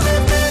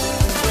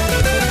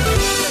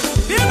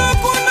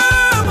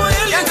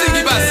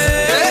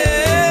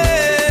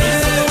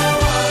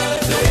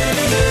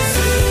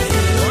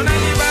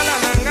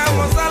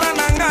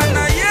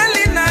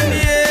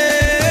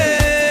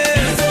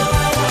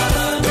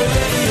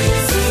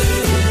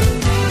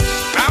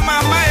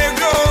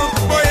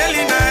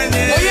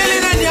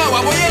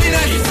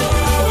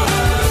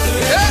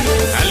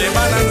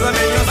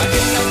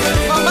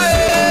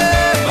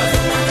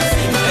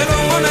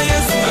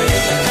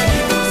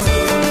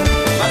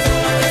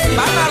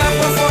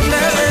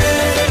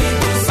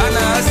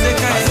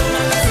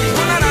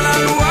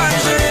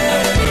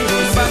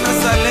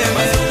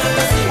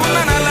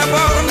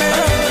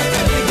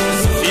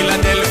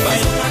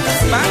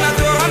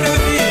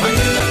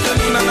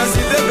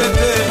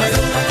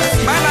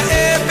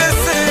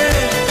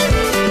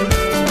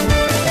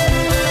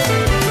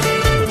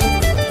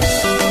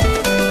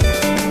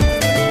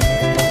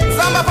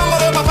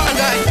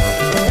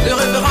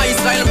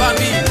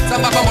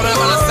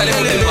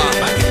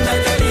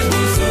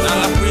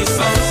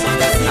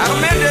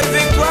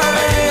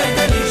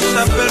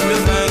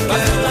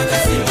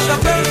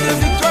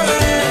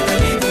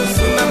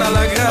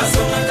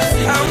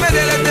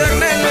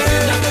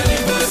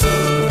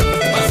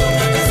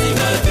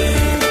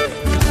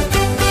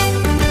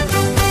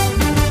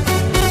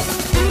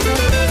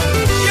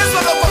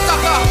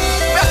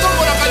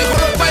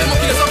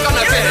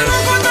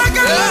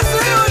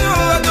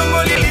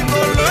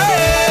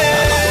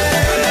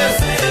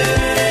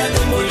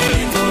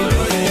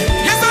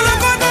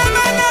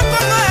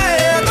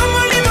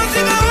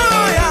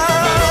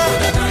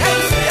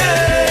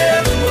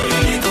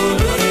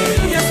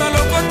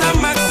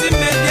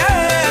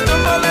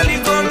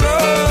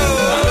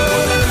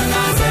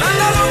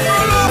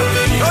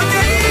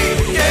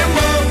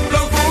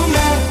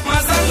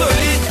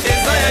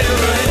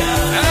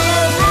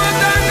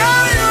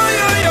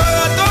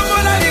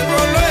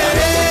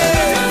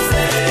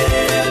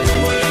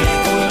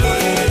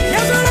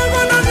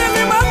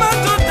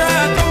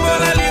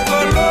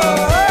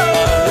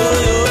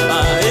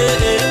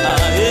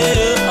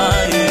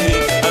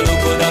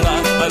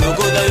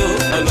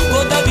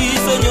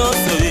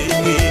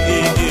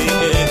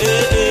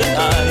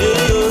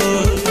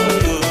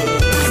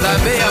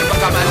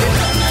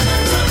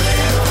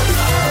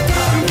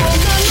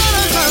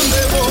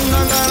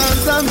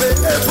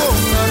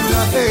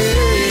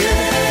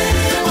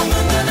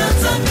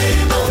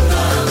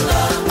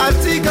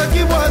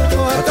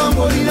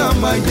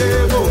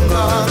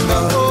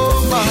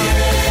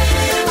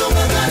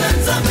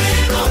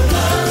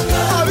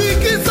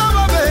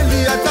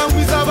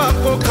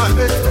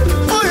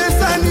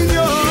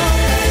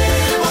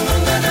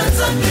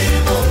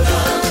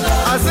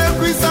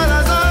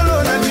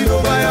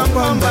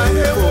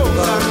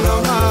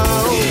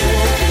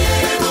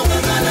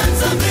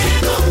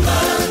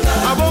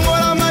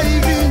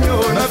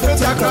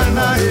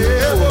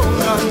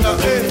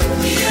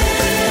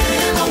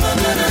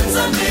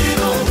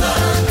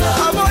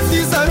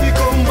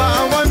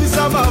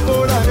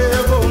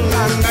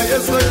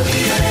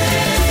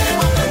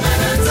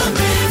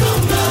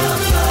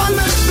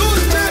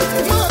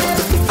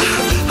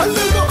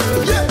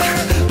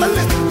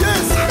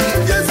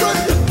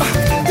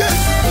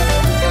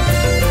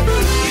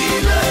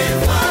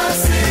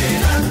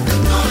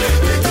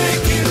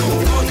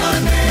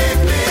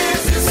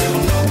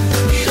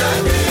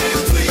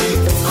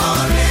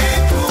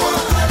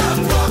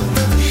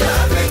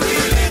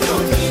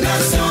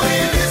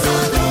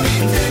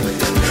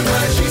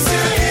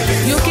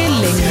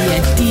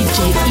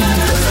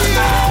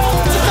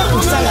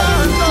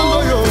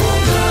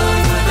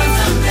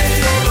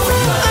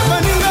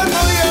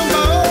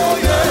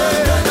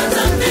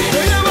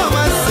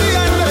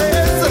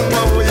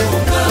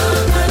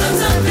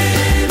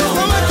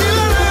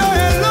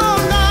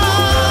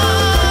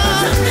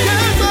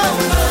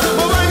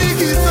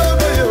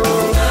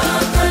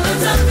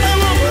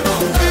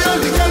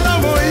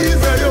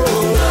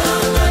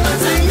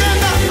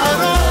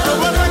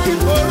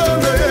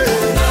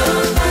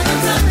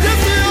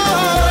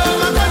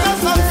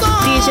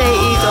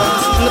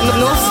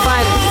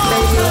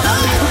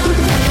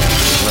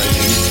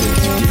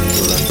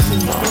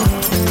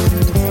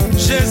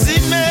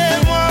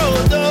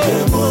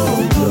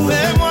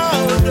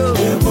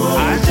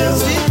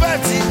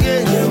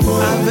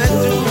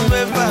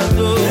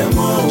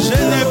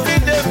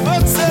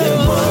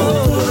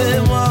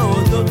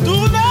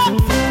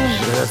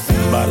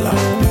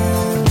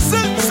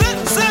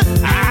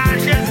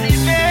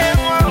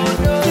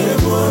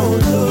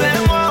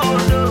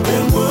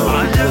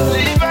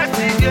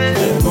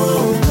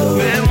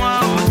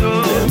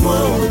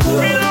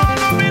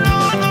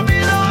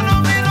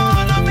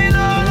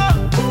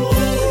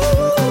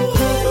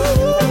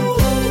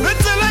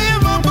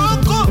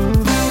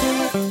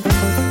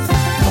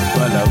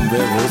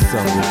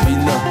la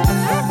copine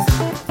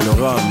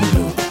Laura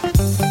Milo.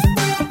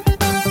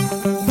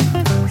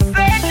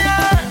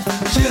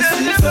 Je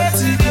suis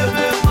fatigué,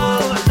 mais moi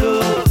au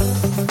dos.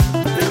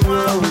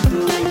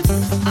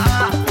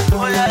 Ah,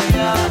 oh ya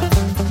ya.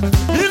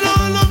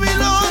 Bilolo,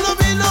 bilolo,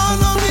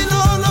 bilolo,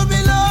 bilolo,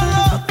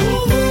 bilolo.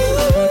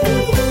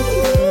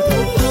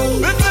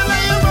 Betela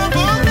ya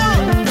mabongo.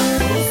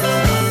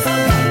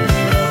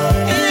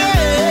 Yeah.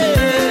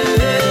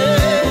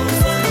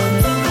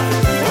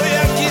 Oh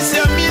ya kisi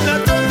amina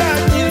tonda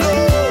kilo.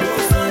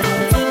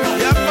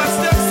 Ya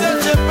pasteur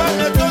Serge pas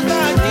me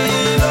tonda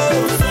kilo.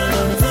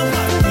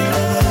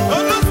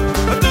 Oh non,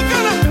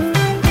 atokala.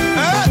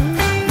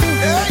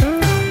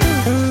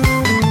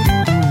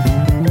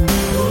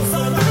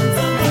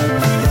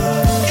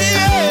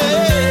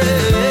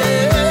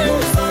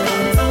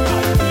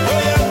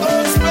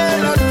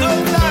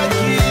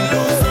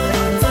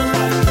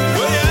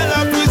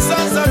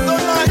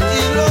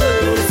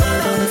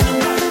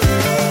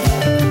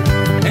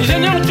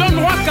 Ingénieur John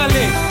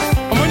Wakale,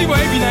 on dit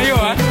boye binayo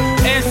hein.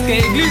 Est-ce que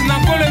l'église n'a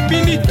pas le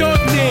bini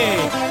toté?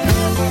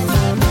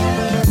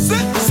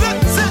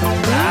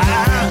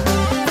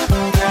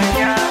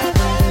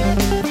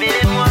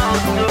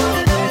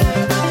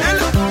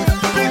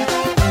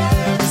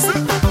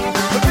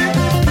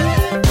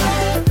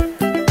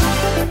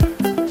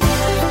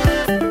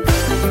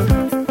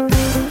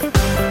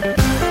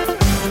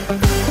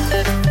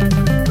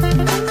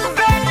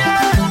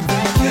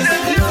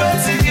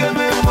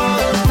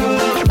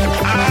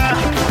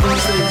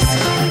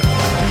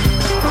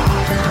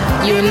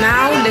 You're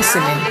now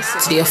listening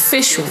to the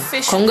official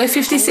Congo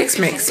 56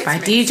 mix by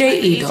DJ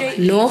Edo,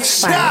 North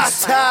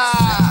Finest.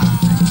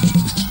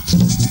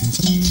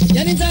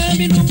 Yani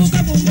zambi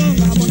numbuka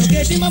bumbonga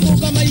monoketi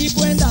mabuka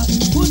mayikwenda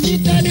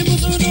kusitani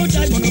kusunuta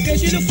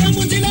monoketi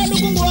lufamu ndila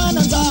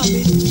lukungwana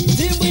zambi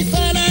zimbu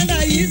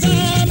isalanga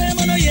izame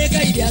mono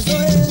yeka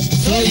idiazoe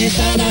so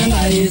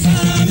isalanga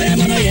izame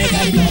mono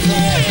yeka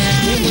idiazoe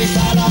zimbu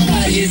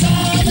isalanga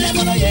izame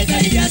mono yeka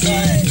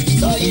idiazoe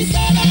so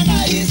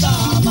isalanga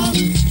izama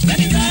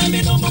yani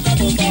zambi numbuka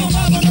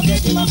bumbonga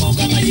monoketi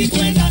mabuka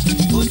mayikwenda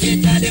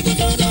kusitani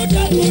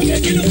kusunuta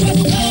monoketi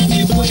lufamu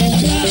mayikwenda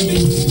zambi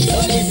so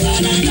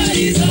isalanga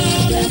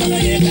izame mono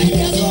yeka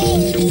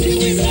idiazoe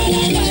zimbu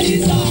isalanga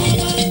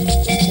izama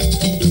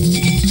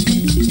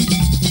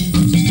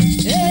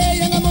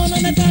yanga mono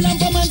netala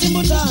mpoma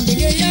nzimbutambi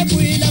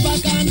ngeyakwila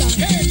bakanda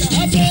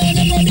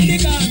apene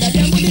kodilikanda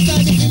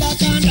dyambulisani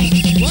filakanda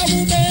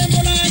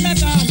wabubembolanda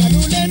kanda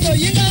lulendo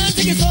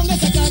yinganzi kisonga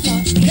sakaka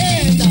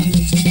kenda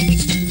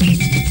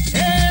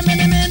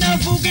menemena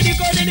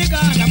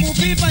fukidikodilikanda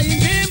mupipa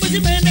inzimbu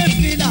zimene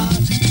fila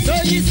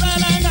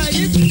soyisalanga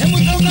izi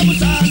emutonga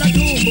musala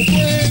tumbu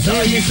kwe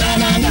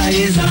soyisalanga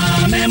iza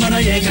memono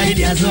yeka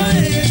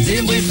idiazoe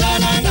zimbu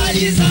isalanga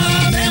iza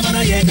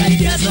memono yeka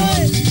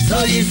idiazoe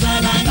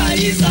soyisalanga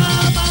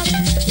izama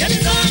yani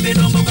zambi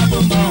numbuka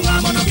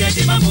bumbonga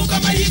monoketi mamuka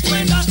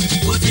mayikwenda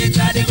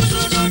kutitadi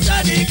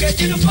kusunutadi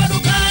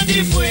ketilufanuka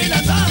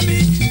ndifuila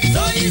zambi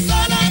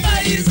soyisalanga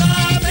iza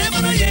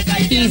memono yeka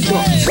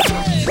idiazoe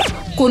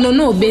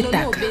Konono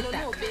betaka.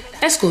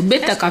 Est-ce que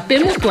betaka pe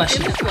mutwashi?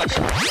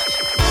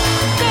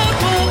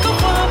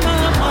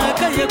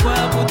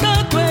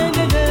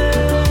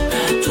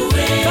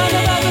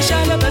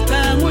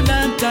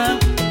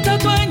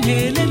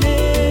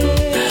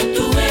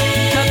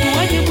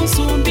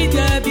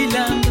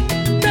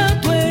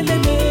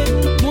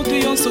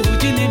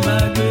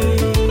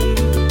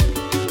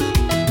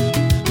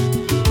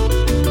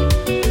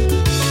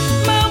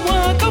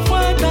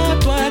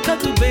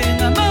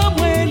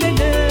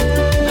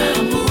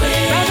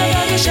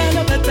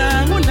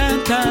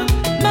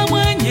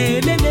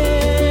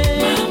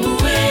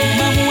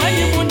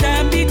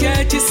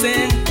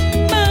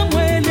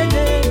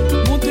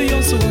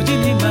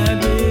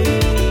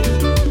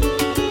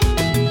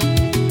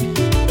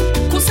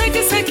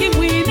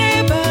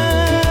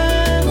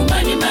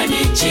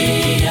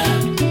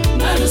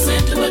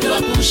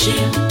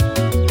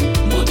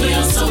 Moto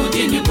ya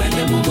Saudi ni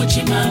kwende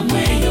mumuchima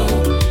mweyo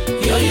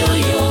yo yo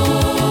yo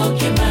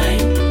kemai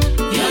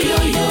yo yo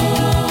yo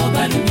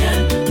balumya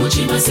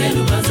muchima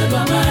selu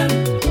banzalwa mara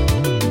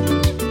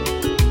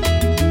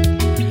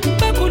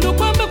bakulu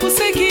kwamba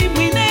kuseki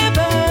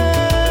mwineba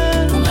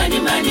kumani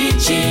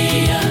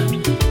manichia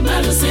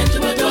malo sentu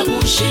badwa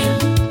kushi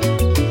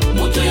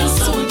moto ya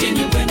Saudi ni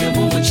kwende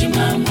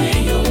mumuchima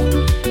mweyo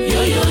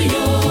yo yo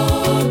yo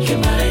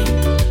kemai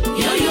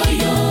yo yo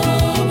yo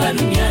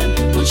balumya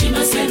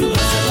muchima selu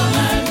banzalwa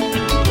mara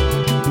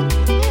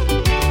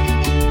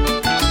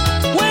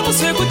we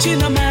muswe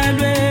kuchina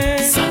malwe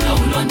sanga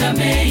ulonda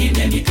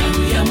meine mikandu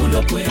ya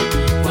mulopwe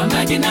kwa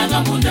maji nanga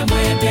munda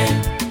mwebe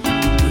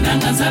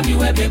unanga zambi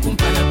webe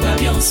kumpala kwa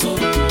byonso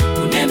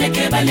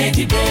unemeke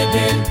baleti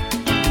bebe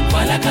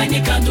wala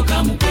kanyikandu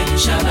kamukwenye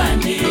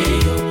shabande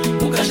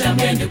ukasha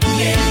mbende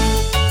kuleli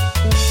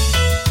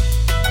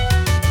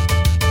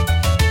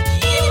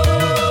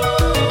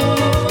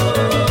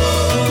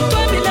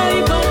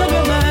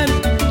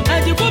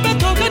Aji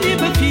kubetoka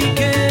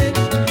nibefike,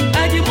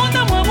 aji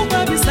munda mwamu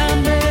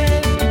babisambe.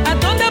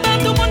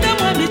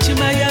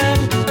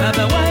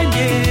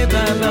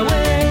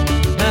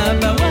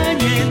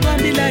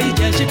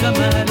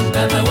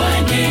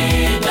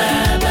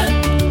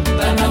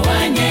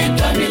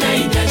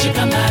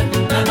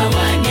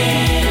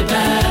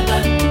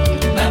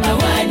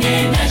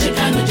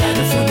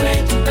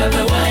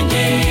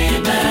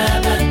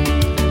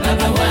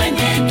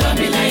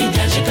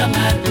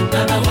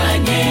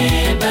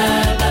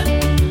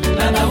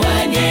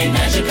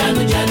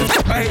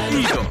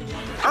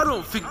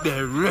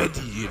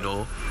 you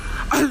know.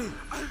 Allez,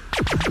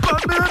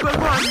 babebe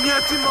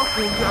banyati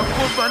makungi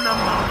akoba na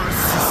mama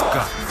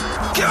siska.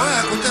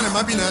 Oya kutana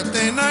mabina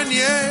tena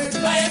nie.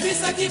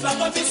 Bayebisaki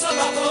bango biso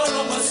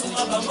bakolo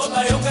masuma bango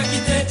bayoka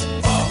kite.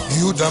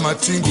 Yuda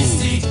Matingu.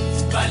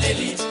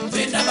 Baleli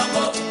benda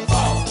bango.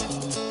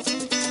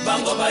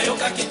 Bango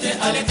bayoka kite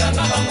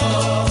alekanga bango.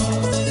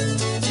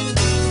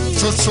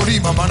 Chochori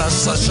mama na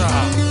Sasha.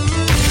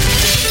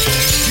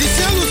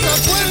 Giselu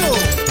Sakwelo.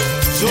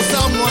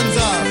 Josa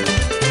Mwanza.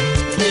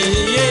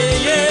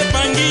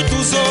 Bangi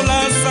tuzola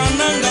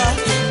sananga.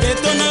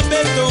 Beto na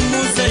beto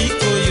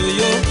mosaiko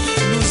yoyo.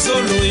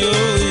 Luzolo yo.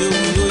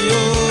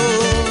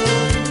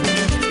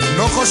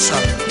 Nokosha.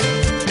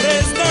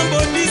 President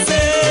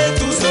Bodise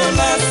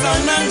tuzola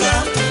sananga.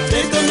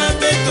 Beto na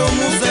beto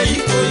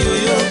mosaiko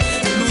yoyo.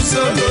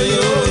 Luzolo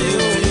yo.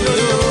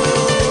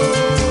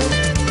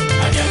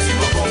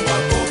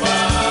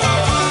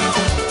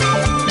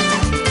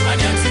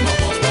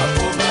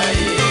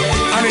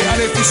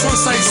 Allez, puissons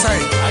ça.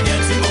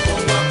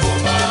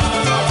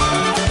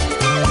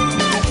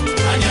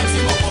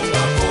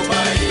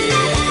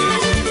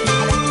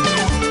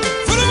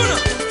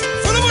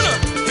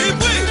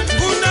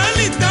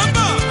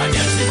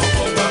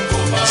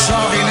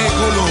 Jean-René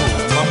Golo,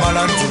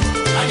 Mamalantou.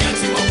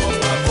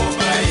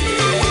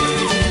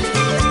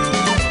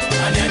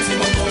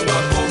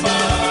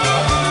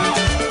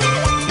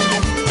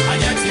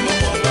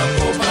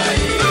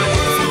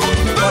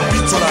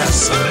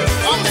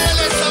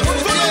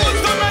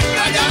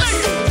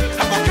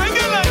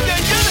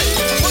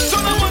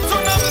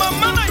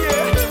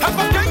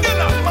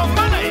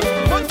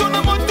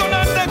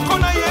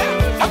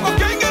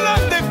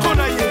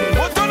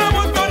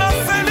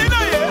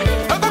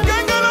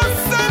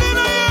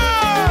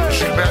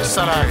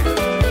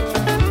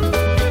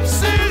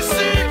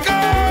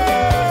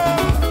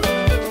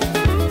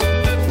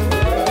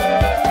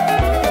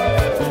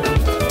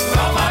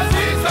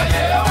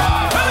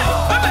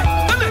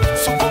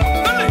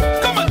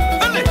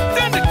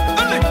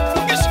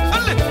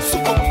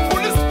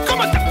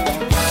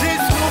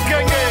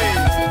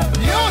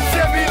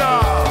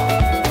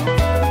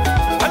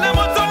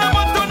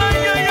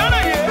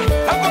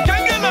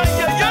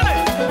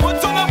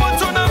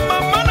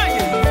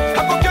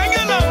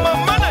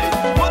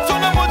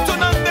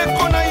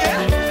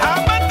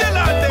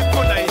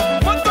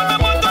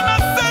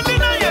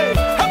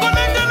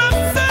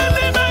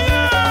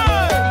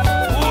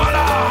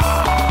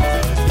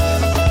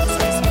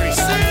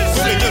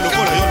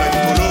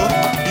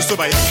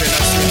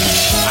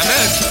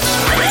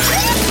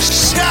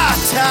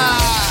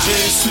 Je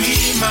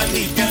suis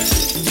mannequin,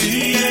 tu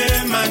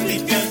es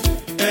mannequin,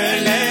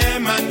 elle est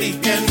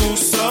mannequin, nous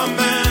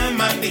sommes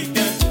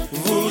mannequins,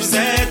 vous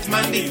êtes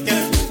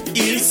mannequins,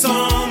 ils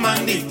sont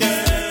mannequins.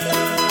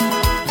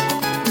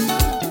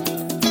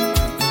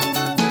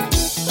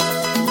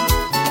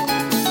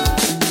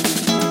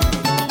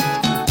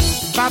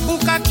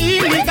 Babuka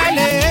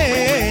kiligale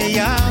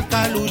ya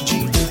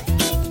kaluji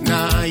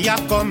na ya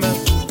comme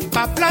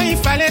papla il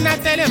fallait na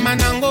tele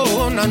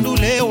manango na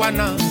ndule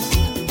wana.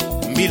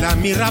 Mila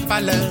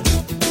mirapale,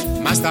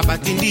 masta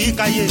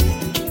batindika ye,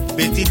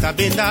 betita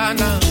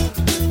bendana,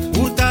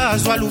 uta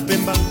azwa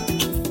lupemba,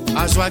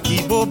 azwa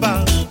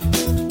kiboba,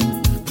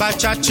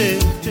 bachache,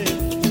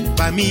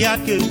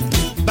 bamiyake,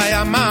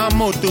 bayama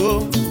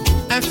moto,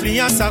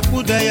 influence à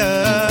coup d'œil.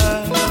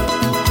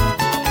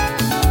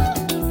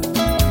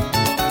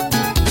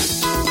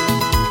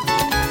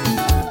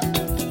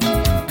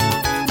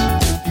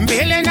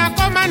 Mbele na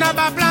koma na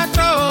ba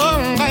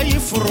plateau, ngai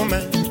furume,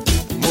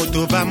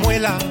 moto ba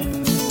mwela.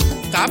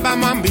 Kaba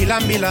mambila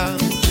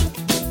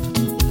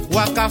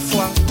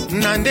wakafwa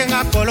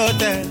nandenga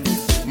kolote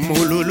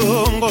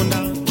mululungonda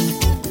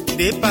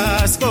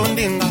depas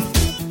kondinga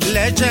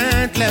le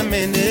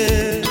gentlemen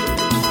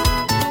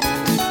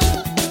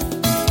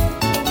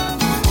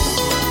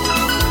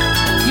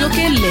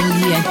Yoke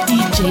Lengi ya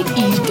DJ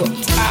Edo.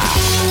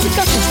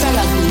 Tika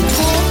kusala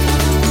buko.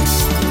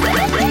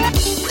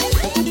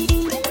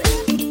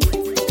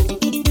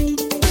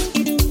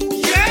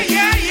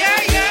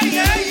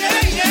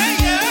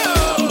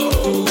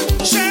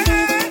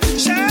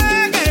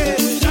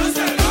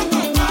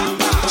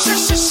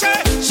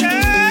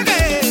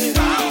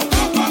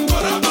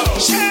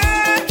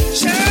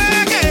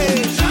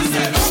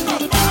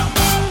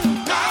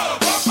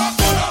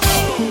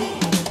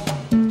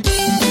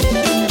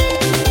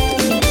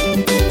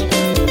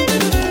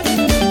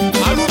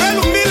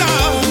 Alubelu Mila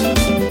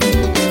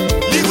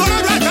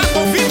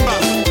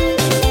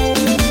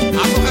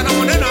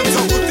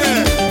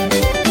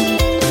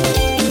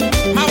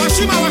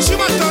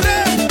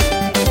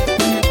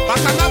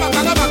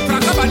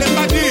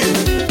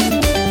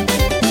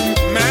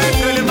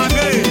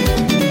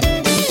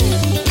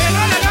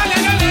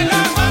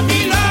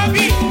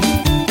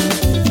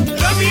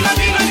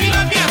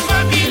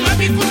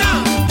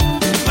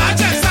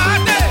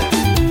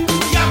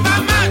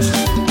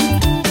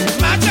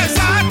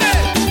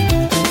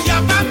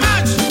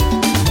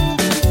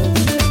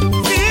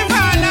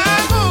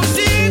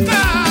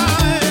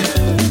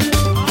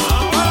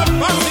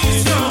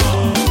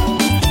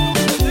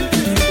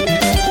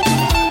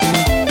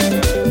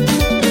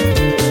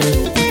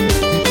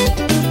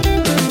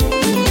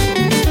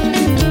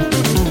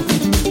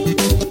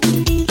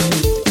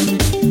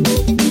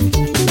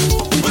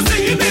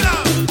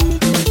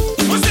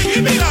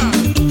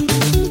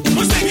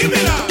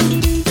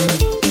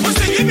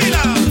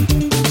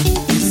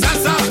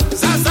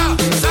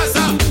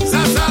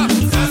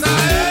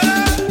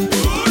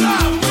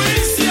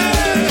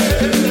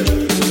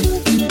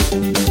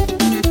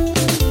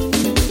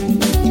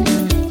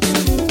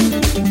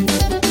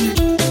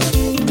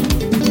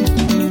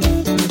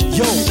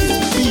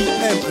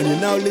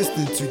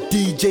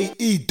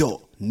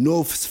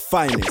North's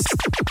finest.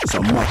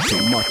 So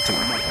Martin.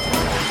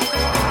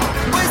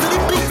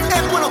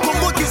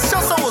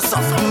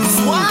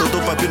 Toto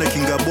papi na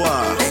Kingabwa.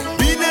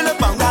 Bine le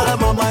bango.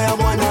 Mama ya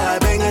mwana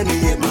benga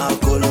ni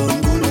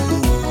makolongulu.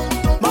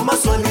 Mama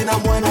swali na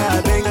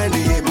mwana benga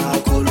ni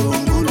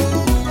makolongulu.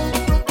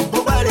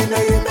 Bobali na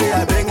yeme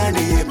ya benga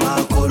ni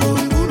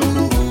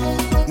makolongulu.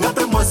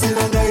 Ngape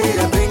mwasila nga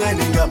ya benga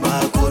ni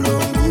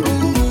makolongulu.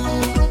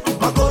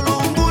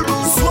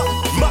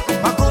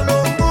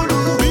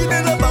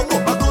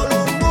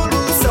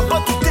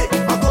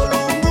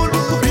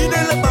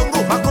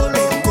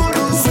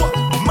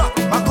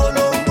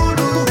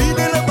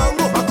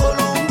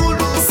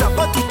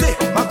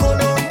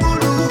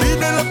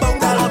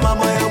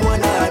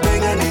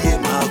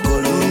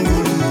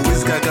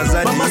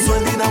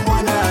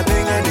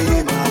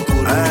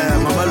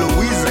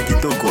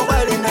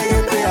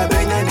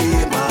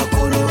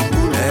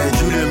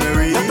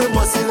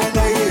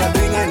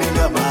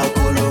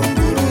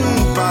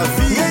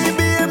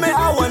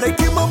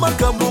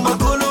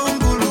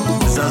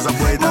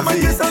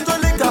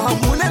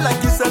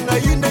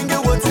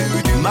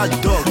 My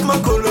dog,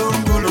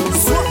 Makolongulu.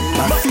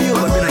 I feel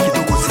I'm in a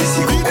kitoko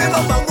sisi.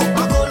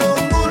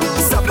 Makolongulu.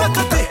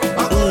 Sapakate.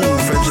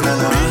 French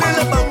nana.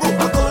 Bine bango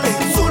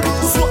Makolongulu.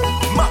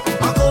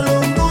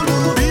 Makolongulu.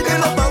 Bine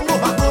bango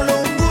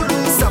Makolongulu.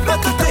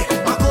 Sapakate.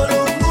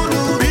 Makolongulu.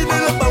 Bine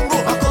bango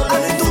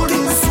Makolongulu.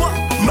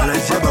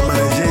 Malaysia,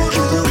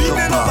 Junior.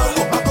 Bine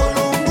bango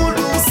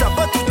Makolongulu.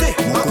 Sapakate.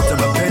 Mokota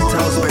ma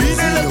penthouse.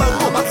 Bine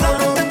bango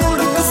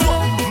Makolongulu.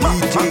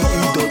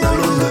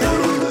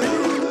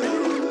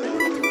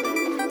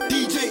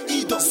 DJ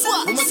Ido da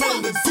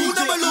London.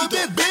 Kuna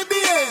malobe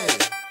baby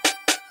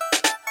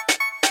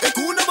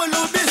kuna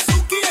malobe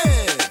suki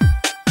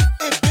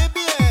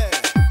baby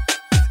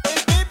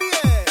baby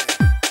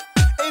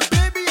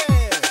baby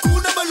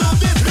kuna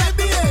malobe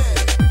baby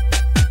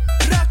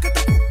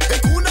rakata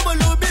kuna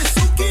malobe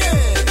suki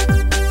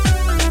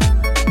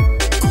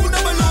kuna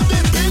malobe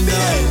baby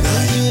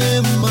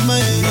mama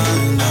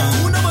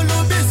kuna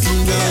malobe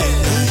suki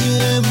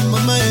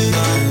mama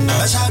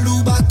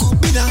bashaluba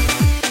kubina.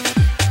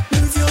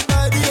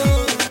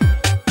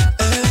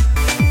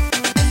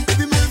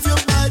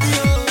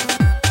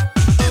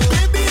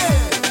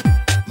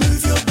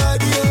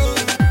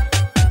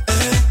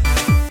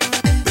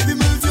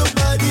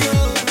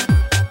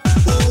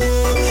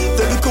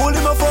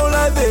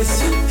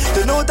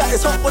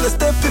 It's hot when I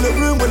step in the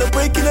room when I'm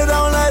breaking it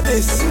down like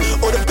this.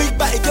 All the big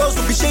batty girls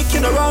will be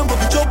shaking around, will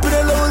be jumping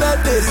it low like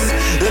this.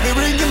 Let me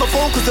ring in my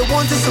phone cause they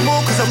wanted some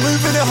more, cause I'm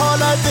moving it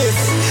hard like this.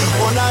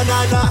 Oh nah,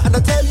 and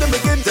I tell them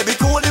again, they be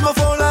calling my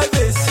phone like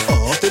this.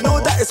 They know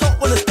that it's hot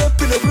when I step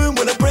in the room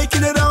when I'm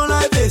breaking it down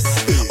like this.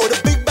 All the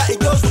big batty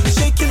girls will be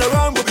shaking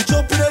around, will be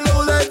jumping it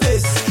low like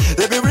this.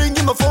 They be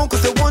ringing my phone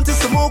cause they wanted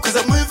some more, cause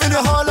I'm moving it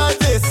hard like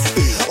this.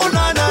 Oh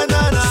nah.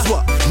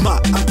 Swat,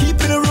 I'm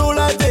keeping it real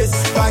like this.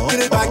 Back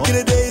in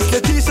the days,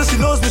 Letitia, she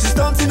knows me, she's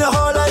dancing it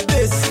hard like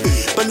this.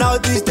 But now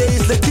these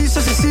days,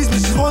 Letitia, she sees me,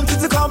 she's wanting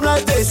to come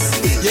like this.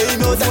 Yeah, you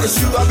know that it's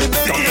true, I've been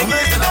making it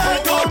work and I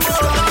won't go and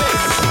stop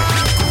this.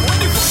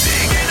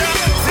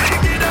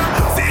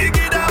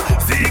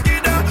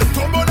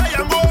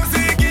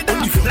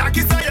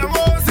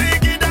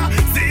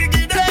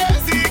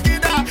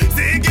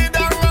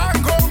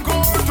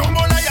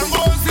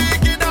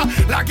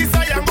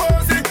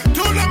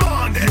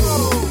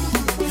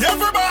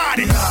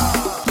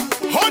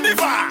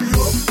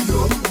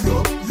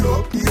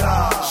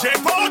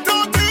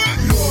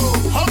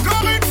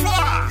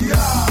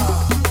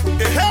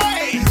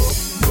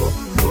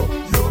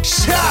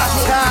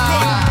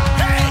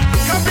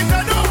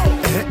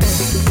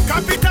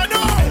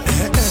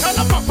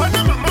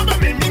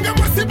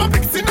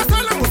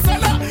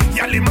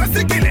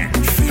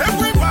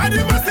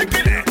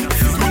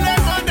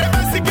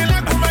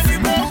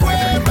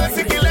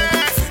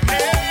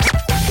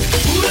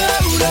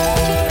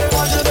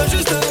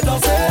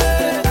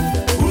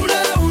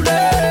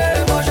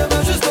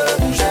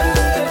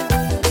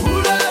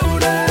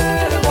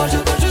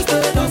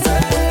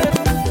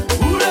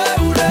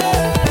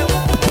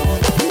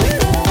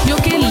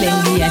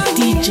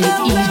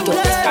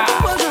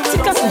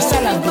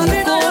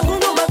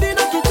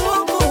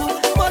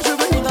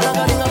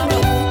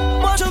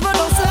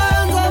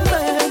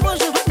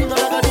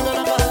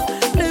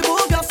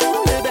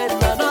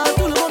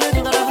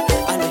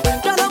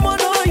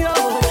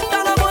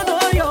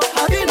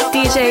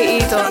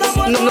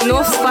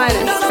 North's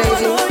finest,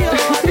 baby.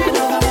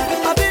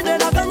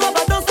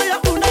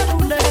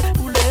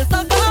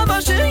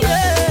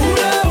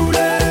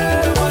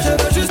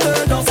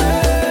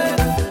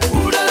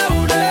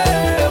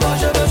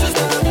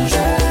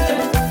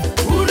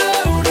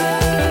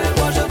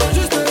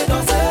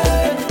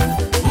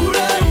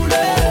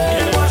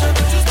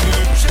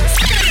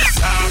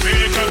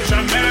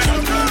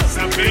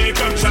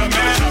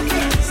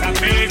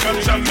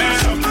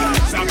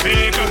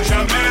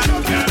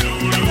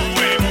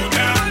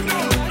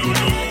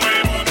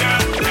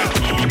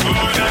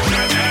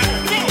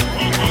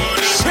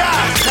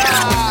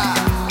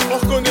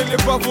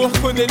 on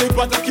connaît les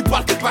bâtards qui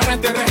parlent que par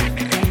intérêt.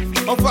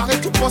 Enfoiré,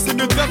 tu pensais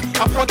mieux d'homme.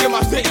 Apprends des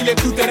marchés, il est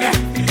tout terrain.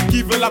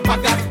 Qui veut la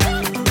bagarre?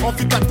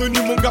 Envie ta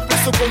tenue, mon gars, pour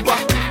ce combat.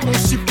 On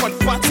chipote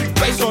pas, tu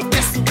payes,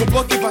 j'encaisse. Mon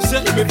banque il va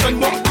gérer mes peines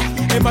morts.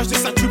 MHD,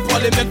 ça tue pas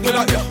les mecs de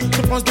la hure.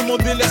 Je pense de mon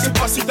délai, je sais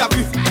pas si t'as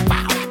vu.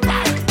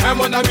 Hein,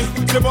 mon ami,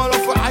 c'est bon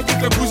l'enfoiré qui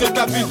fait bouger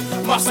ta ville.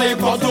 Marseille,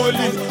 Bordeaux,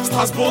 Lille,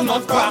 Strasbourg,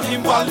 Nantes, Paris,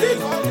 Lille.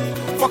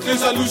 Faut que les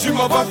jaloux, je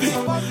m'en va vite.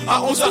 À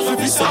 11h,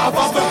 je vis ça à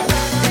Barbara.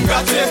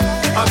 Gâté,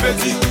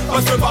 appétit, on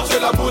se marche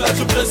la boule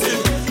du Brésil.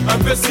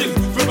 Imbécile,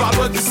 veux voir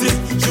loin d'ici.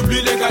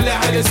 J'oublie les galères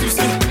et les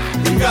soucis.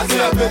 Gâté,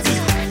 appétit,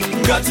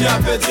 gâté,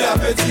 appétit,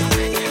 appétit.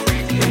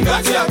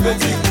 Gâté,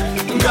 appétit,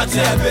 gâté,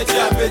 appétit,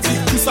 appétit.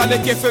 Tout ça n'est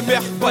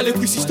qu'éphémère, pas les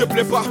couilles si je te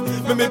plais pas.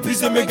 Me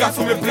mépriser mes gars,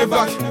 faut mes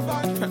playbacks.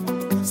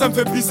 Ça me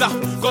fait bizarre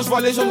quand je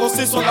vois les gens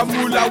danser sur la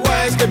moula.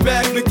 Ouais, je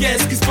bec, mais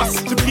qu'est-ce qui se passe?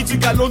 J'ai pris du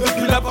galon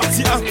depuis la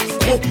partie 1.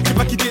 Oh, j'ai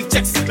pas quitté le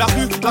texte, la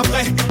rue, la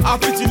vraie. Un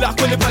petit lard,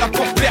 connais pas la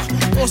porte claire.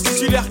 On se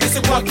titulaire, et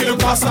c'est quoi qui le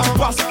brasse?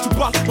 Tu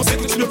parles, on sait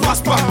que tu ne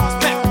passes pas.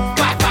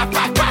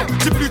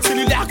 J'ai plus de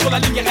cellulaire quand la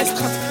ligne est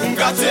restreinte.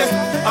 Gâté,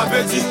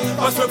 appétit,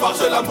 on se fait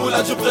marcher la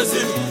moula du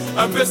Brésil.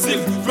 Imbécile,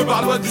 veux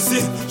voir loin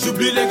d'ici.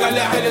 J'oublie les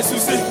galères et les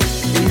soucis.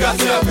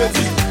 Gâté,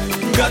 appétit,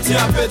 gâté,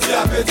 appétit,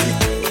 appétit.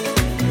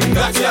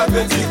 Gâté,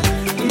 appétit.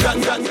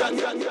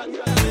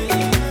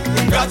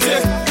 Gâté,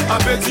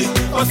 appétit,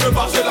 on se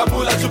marche la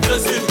boule du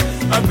Brésil.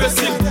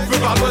 Imbécile, veux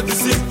voir loin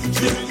d'ici.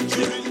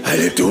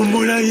 Allez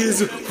tombo la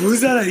yesu,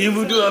 pusana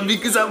imudu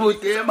amikisa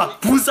motema.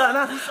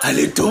 Pusana,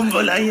 allez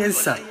tombo la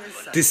yesa.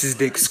 This is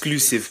the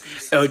exclusive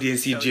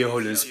LDNC J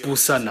Hollins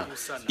Pusana.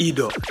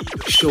 Ido,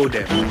 show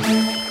them.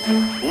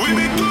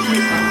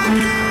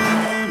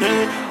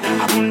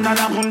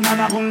 Abundana,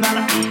 abundana,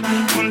 abundana,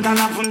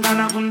 abundana,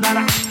 abundana,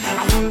 abundana,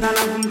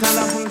 abundana,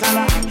 abundana,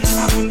 abundana.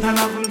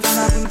 Puntana,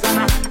 puntana,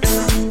 puntana.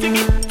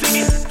 Tiki,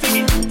 tiki,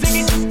 tiki,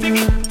 tiki,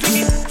 tiki,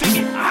 tiki,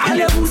 tiki.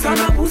 Allez,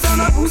 pusana,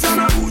 pusana,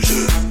 pusana.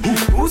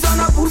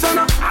 Pusana,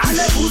 pusana.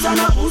 Allez,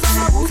 pusana,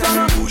 pusana,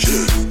 pusana.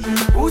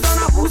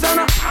 Pusana,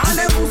 pusana.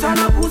 Allez,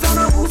 pusana,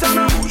 pusana,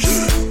 pusana.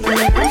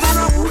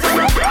 Pusana,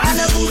 pusana.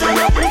 Allez,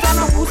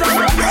 pusana,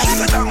 pusana,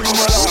 pusana.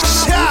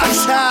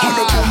 I'm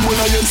the boom when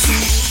I yancy.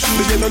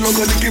 Me no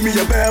longer to give me a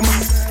bam.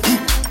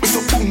 It's a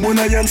boom when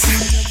I yancy.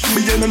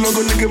 Me no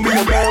longer to give me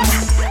a bam.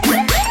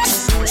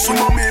 So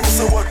mommy, me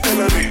say what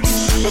telling me?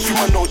 If you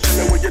want to tell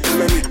me what you're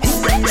telling me.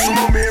 So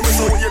mommy, me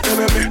say what you're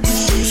telling me.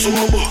 So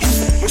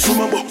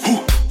mama,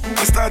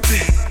 I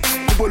started.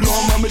 Kubo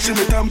loma me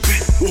chime tampi.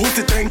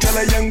 Uhuti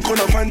tenkala yang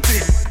kona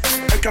fanti.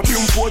 Eka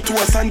pimpo tu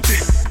asante.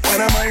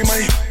 Wana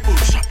mai.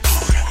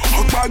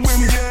 Okbag me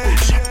me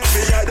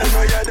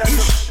yada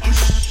no.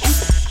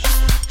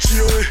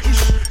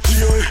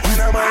 Chioe,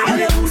 wana mai.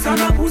 Ale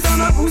pusana,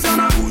 pusana,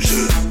 pusana.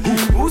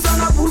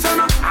 Pusana,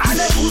 pusana.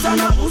 Ale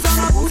pusana,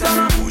 pusana,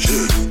 pusana.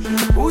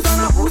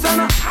 Pusana,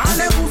 pusana,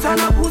 ale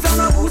pusana,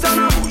 pusana,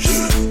 pusana.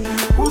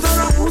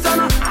 Pusana,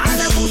 pusana,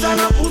 ale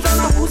pusana,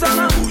 pusana,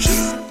 pusana.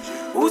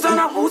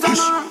 Pusana,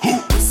 pusana.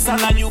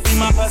 Pusana, you be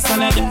my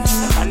personal guest.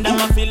 And I'm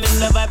feeling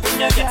the vibe in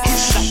your guest.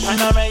 That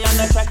panorama on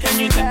the track and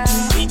you tell.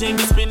 DJ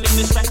be spinning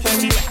this track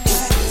and you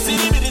see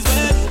me this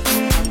way.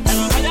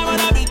 Empire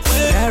wanna be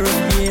quick.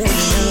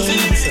 See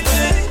me this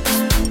way.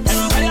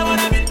 Empire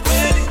wanna be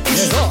quick.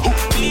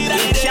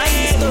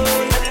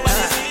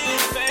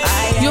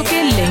 You're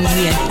killing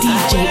me a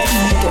DJ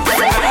Edo.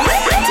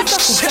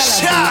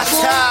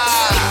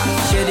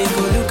 Sheri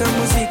koluka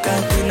musika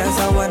tena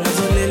zawa na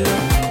zolelo.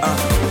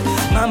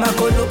 Mama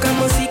koluka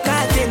musika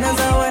tena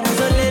zawa na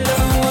zolelo.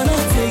 Wanna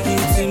take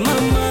it to my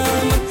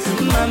mama.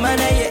 Mama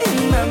na ye.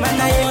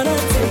 Wanna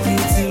take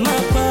it to my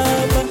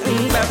papa.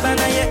 Papa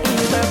na ye.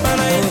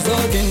 So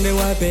kende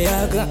wape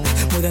yaka.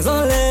 Muda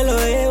zolelo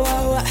ye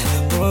wawa.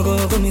 Mwoko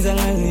kumisa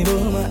ngani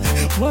boma.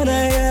 Mwana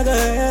yaka.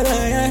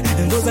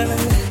 Mbusana.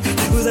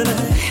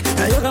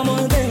 Ayoka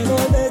monte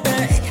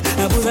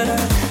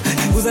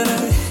Pusana,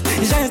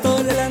 já estou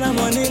lá na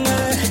morninga.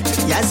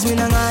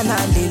 Yasmina ngana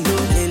lelo,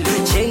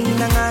 chain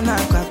ngana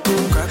kaku.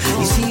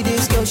 You see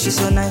this girl, she's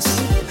so nice.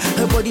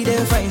 Her body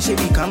there fine, she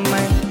become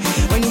mine.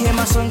 When you hear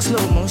my song,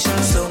 slow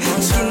motion.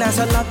 Skin has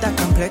a lot that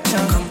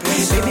complexion.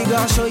 Baby girl,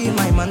 I'll show you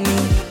my money.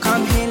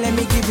 Come here, let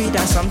me give you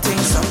that something.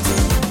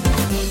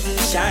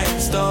 Shine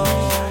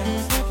stone,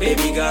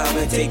 baby girl,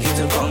 I'ma take you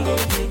to Congo.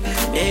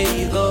 There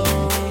you go.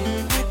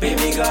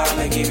 Baby girl,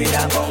 I'ma give you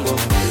that bongo.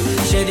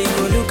 Shady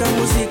koluka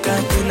musika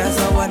tena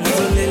zawa na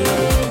zolelo.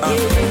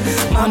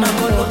 Mama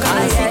koluka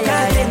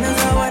musika tena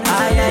zawa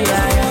na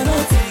zolelo.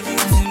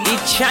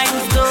 It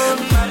shines though.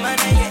 Mama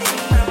na ye.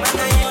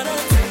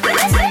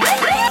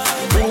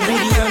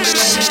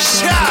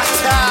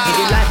 You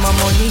dey like my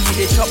money, you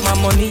dey chop my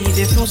money, you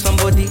dey feel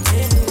somebody.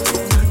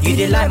 You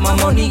dey like my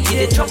money, you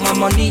dey chop my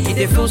money, you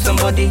dey feel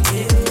somebody.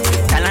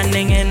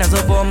 Talandenge na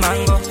zo bo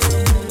mango.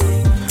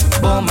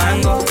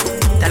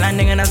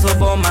 Talandenge na zo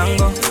bo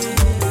mango.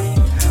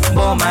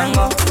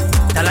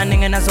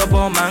 Talandenge na zo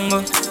bo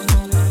mango.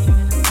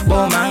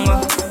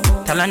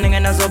 Talandenge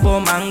na zo bo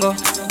mango.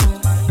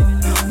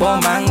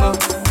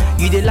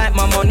 You dey like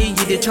my money,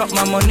 you dey chop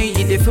my money,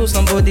 you dey feel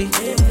somebody.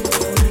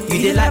 You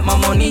dey like my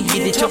money,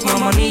 you dey chop my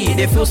money, you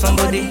dey feel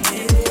somebody.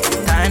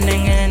 Time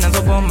nigga na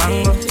so bon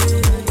mango.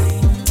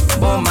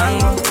 Bon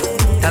mango.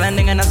 Talent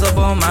nigga na so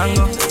bon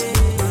mango.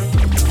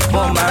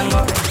 Bon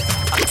mango.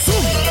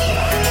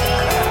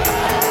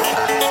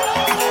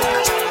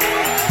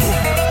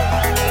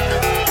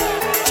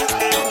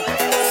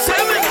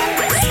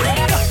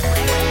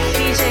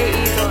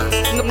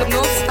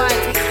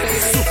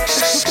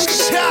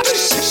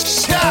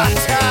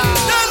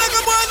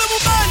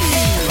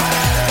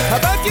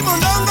 Habaki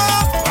mondongo,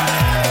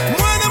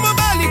 mwana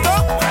mobali ko.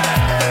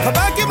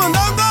 Habaki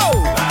mondongo,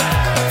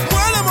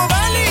 mwana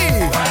mobali.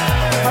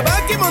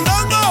 Habaki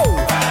mondongo,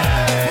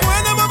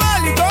 mwana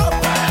mobali ko.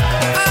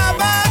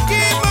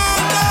 Habaki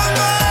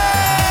mondongo.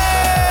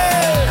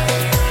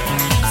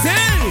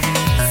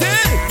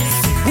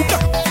 Uka.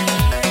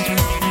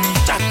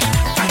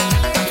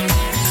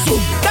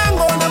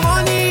 Tango na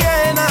moni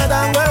na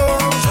dango.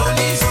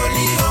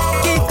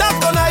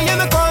 Kitako na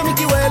yena komi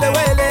kiwele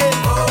wele.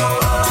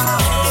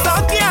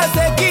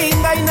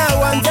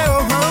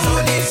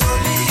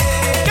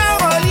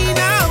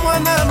 Carolina,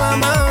 mwana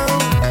mama.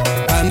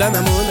 Anda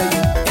na mona ye.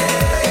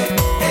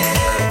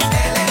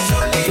 Elle est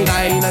jolie.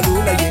 Ngai na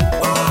lula ye.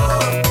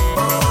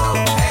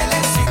 Elle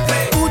est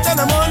sucrée. Uta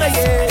na mona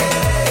ye.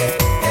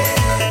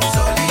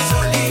 Jolie,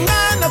 jolie.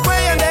 Nana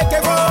kweye ndeke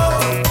go.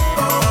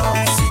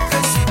 Sucré,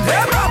 sucré.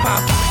 Hey, papa.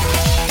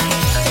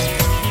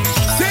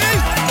 C'est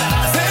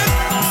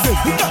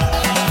Uta.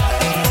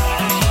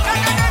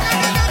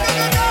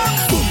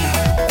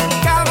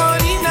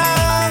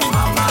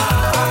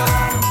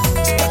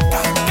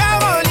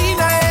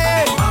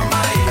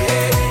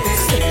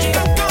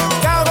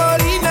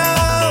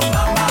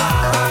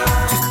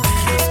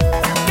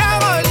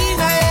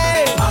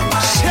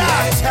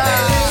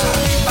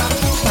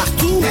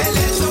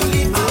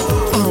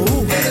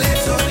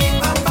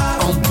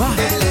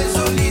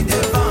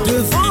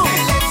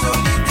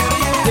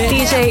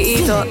 DJ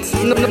E-Dot,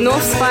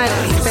 North's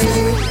finest,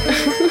 baby.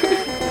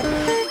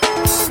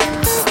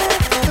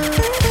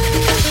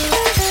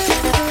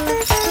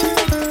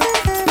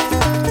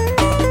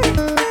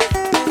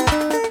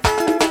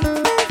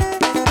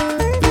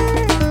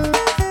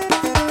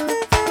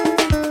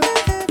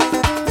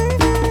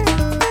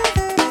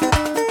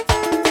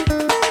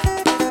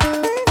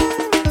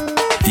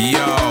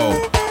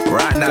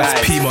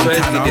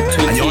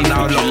 And you're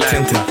now locked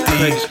into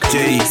DJ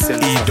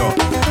E-Dot,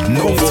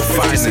 North's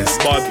finest.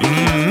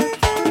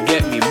 You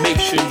get me? Make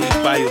sure you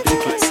buy your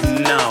tickets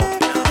now.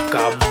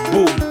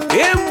 Kaboom!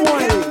 Hey,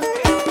 boy!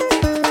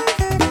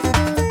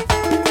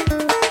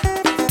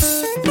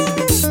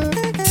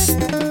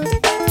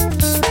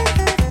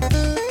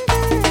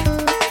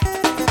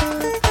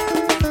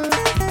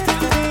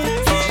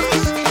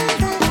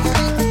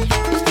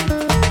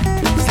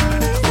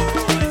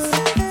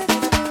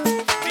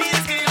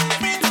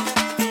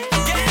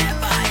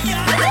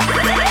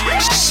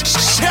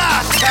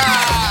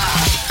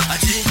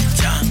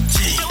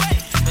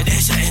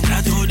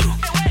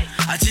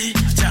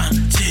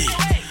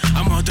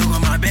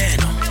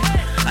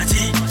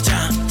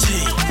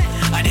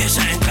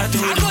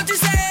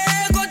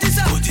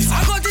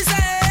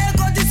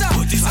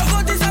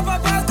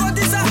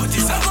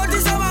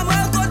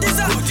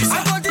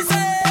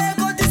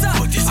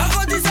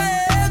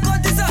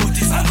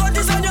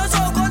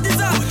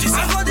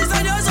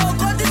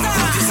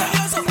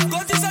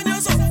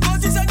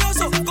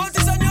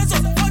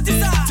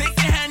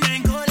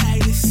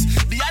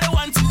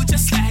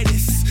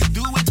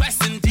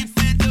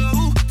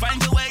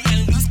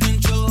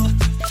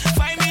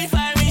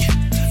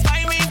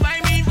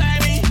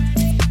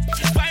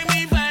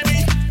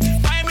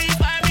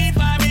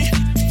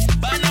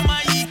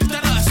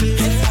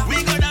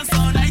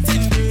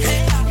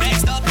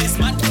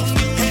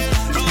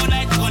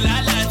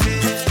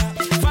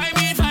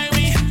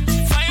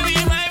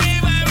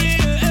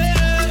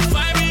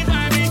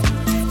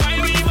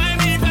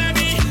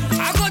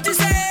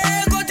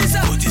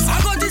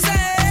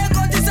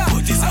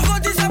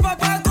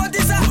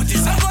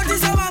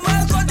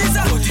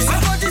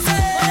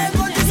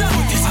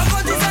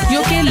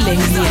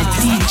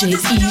 DJ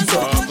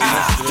E-Dot.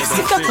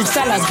 C'est pas pour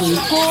ça la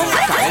Gogo.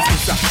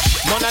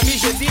 Mon ami,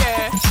 je dis,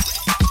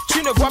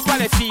 tu ne vois pas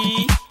les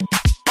filles.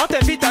 On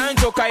t'invite à un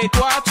joker et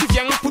toi, tu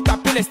viens pour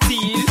taper les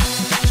styles.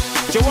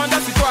 Je wonder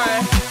sur toi,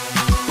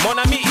 mon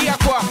ami, il y a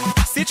quoi?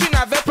 Si tu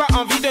n'avais pas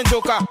envie d'un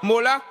joker,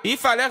 Mola, il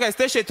fallait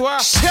rester chez toi.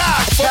 Faut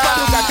pas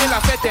nous gâter la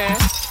fête,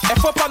 Et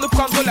faut pas nous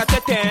prendre la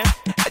tête,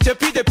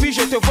 Depuis,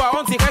 je te vois,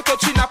 on dirait que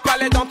tu n'as pas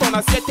l'air dans ton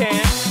assiette,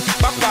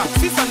 Papa,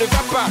 si ça ne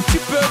va pas, tu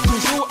peux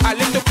toujours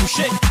aller te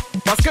coucher.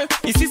 Parce que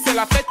ici c'est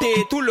la fête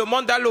et tout le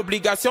monde a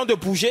l'obligation de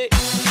bouger.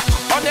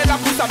 On est là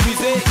pour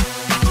s'amuser,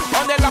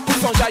 on est là pour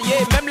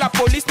s'enjailler. Même la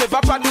police ne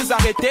va pas nous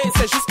arrêter.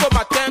 C'est jusqu'au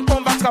matin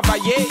qu'on va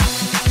travailler.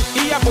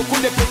 Il y a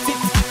beaucoup de petites,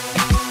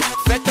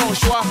 fais ton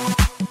choix.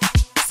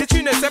 Si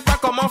tu ne sais pas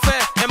comment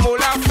faire, un mot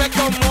là, fais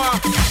comme moi.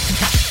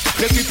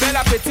 Récupère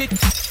la petite,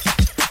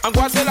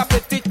 angoisser la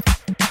petite,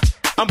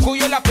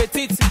 embrouiller la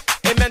petite.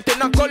 Et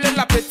maintenant coller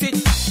la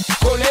petite.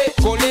 Coller,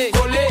 coller,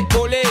 coller,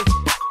 coller,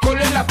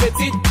 coller la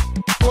petite.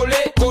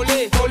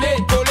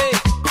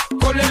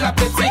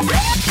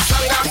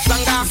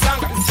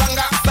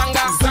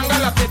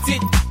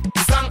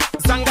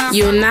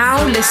 You're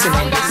now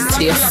listening to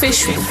the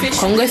official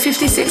Congo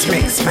 56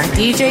 mix by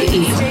DJ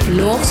E,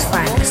 North's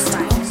Finest.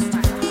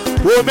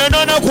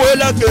 Womenana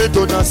kwela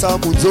keto na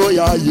samuzo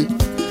yaye.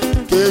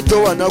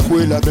 Keto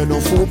wanakwela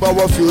meno fumba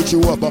wa fyochi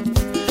waba.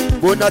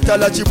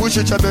 Bonatala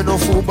chibushi cha meno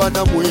fumba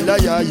na mwela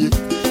yaye.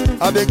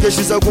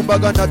 Abengeshisa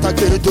kumbaga na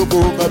taketo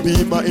bonga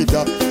bima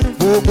eda.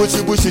 Bubu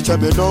chibushi cha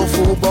meno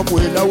fumba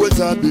mwela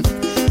wezabi.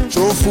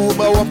 Cho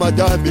fumba wa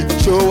madame,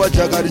 cho wa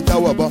jagarita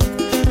waba.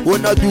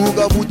 Wona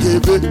duga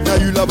mutebe na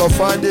yula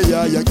bafande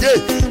yaya.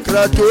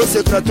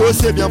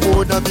 Kratose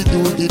miamona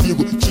midungi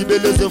digo.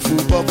 Chibeleze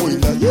fumba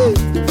mwela ye.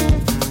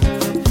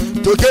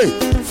 Toge,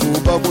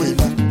 fumba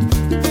mwela.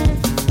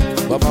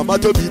 Mama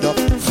Tobina,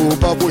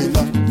 fumba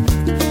mwela.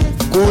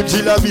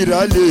 Kunjila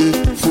mirale,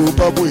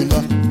 fumba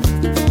mwela.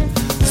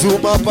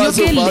 Zuma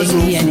pazo, fumba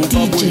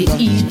mwela.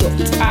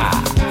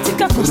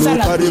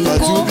 Lokare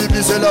mazubi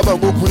misela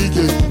bango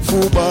kurike,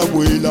 fumba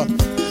mwela.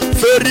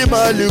 Feri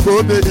mali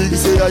gome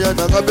igise ya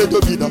nanga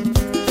Tobina.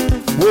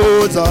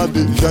 Wo zambi,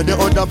 jane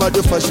onda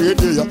made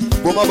fashion ya.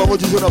 Boma bango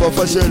tijona ba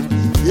fashion.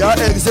 Ya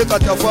exe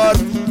katafar.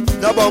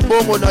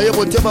 Nabambongo na ye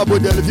motema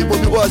bodel vi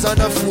mobi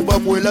wazana fumba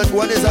mwela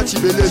waneza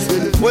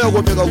chibeleze oya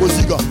gomeka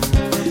goziga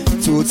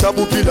tsotsa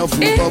mupila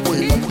fumba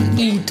mwela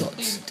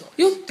Idot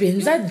you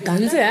benza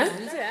danze eh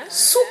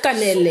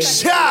sukanele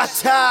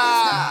shata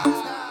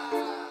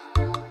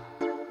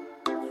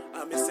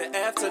I say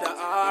F to the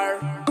R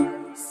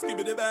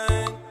skibidi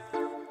bang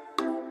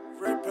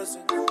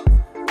represent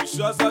we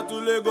shots out to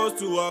Lagos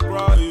to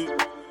Accra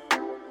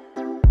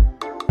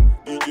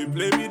DJ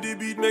play me the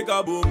beat make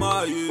a boom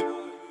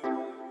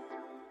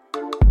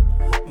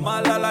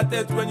Mal à la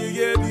tête when you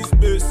hear this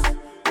bass,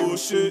 oh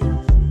shit.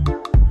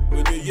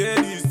 When you hear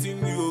this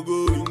thing, you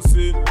go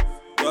insane.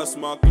 That's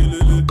my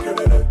kelele,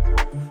 kelele,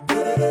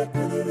 kelele,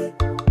 kelele.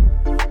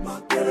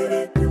 My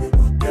kelele, kelele,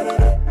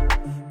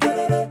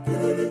 kelele,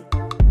 kelele,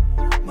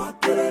 my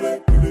kelele,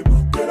 kelele,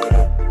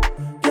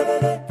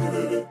 kelele,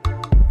 kelele,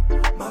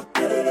 my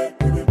kelele,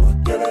 kelele,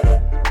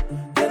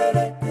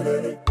 kelele,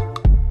 kelele,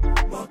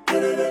 my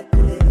kelele,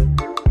 kelele.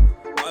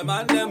 My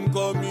man them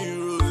call me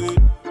Rosé.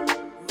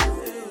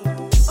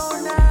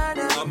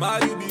 Mama,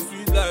 you be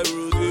sweet like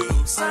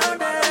rose.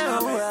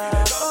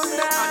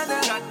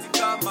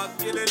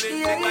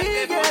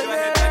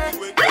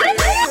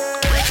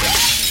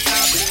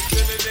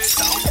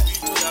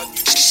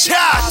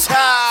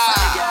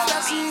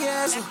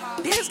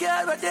 This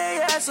girl right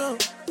there, so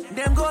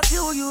them go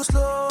kill you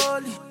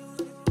slowly.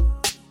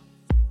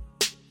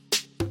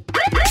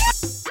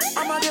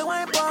 I'ma get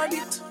one on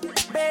it.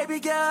 Baby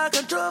girl,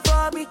 control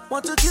for me.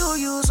 Want to kill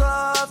you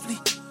softly.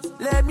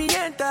 Let me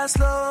enter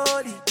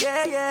slowly,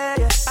 yeah, yeah,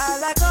 yeah. I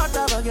like all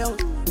type of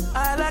girls,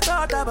 I like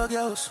all type of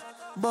girls.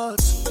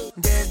 But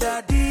there's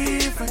that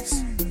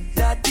difference,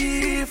 that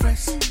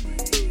difference.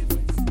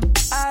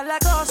 I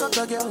like all sorts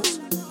of girls,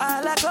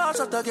 I like all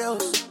sorts of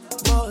girls.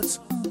 But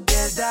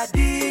there's that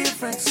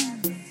difference,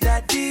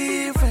 that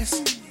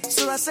difference.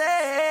 So I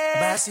say,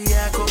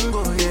 Basia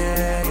Congo,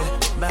 yeah, yeah.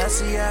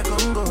 Basia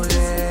Congo,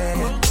 yeah,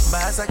 yeah.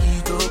 Basa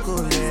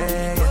Kitoko,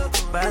 yeah, yeah.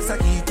 Basa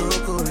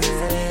Kitoko,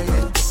 yeah,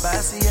 yeah.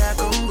 Basia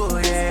Congo,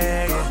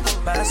 yeah, yeah.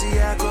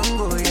 Basia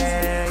Congo,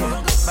 yeah,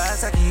 yeah.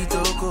 Basa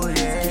Kitoko,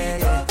 yeah,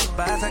 yeah.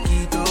 Basa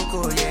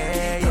Kitoko,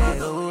 yeah,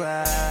 yeah. Oh, ah.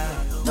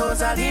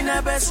 Those are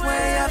the best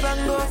way I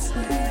can go.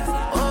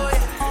 Oh,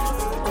 yeah.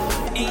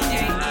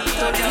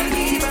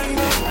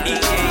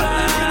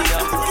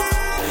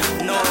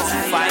 No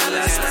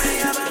finest,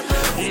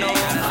 no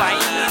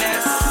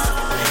finest.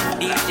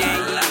 DJ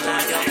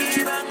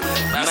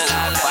no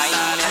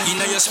finest. You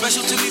know you're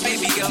special to me,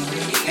 baby girl.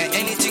 And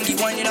anything you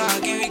want, you know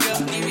I'll give it, girl.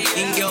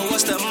 And girl,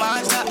 what's the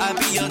matter? I'll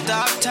be your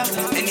doctor.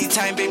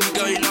 Anytime, baby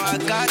girl, you know I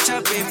got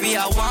you. Baby,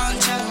 I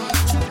want you.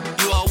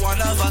 You are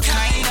one of a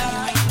kind,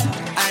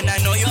 and I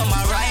know you're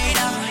my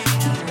rider.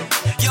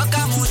 Your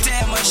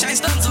kamute, my shine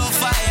stands on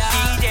fire.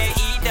 DJ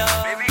Edo,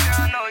 baby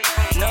girl, know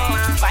you no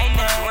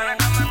finest.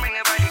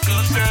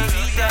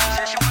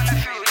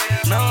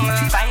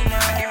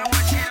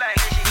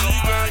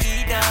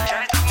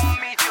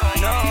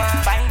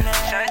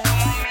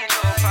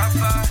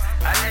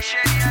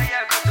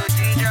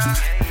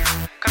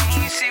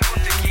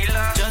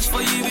 Just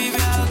for you, baby,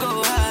 I'll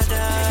go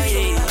harder,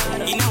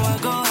 yeah. You know I'll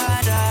go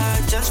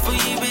harder. Just for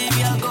you,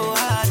 baby, I'll go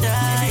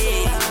harder,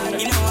 yeah.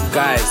 You know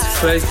Guys,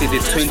 Thursday the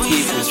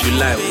 28th of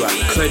July, we're at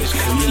Kurdish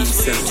Community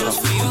Center.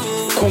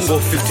 Congo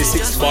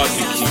 56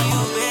 barbecue.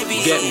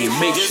 Get me,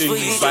 make sure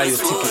you buy your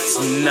tickets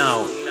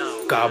now.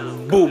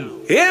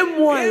 Kaboom! Hey,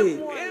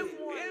 moi!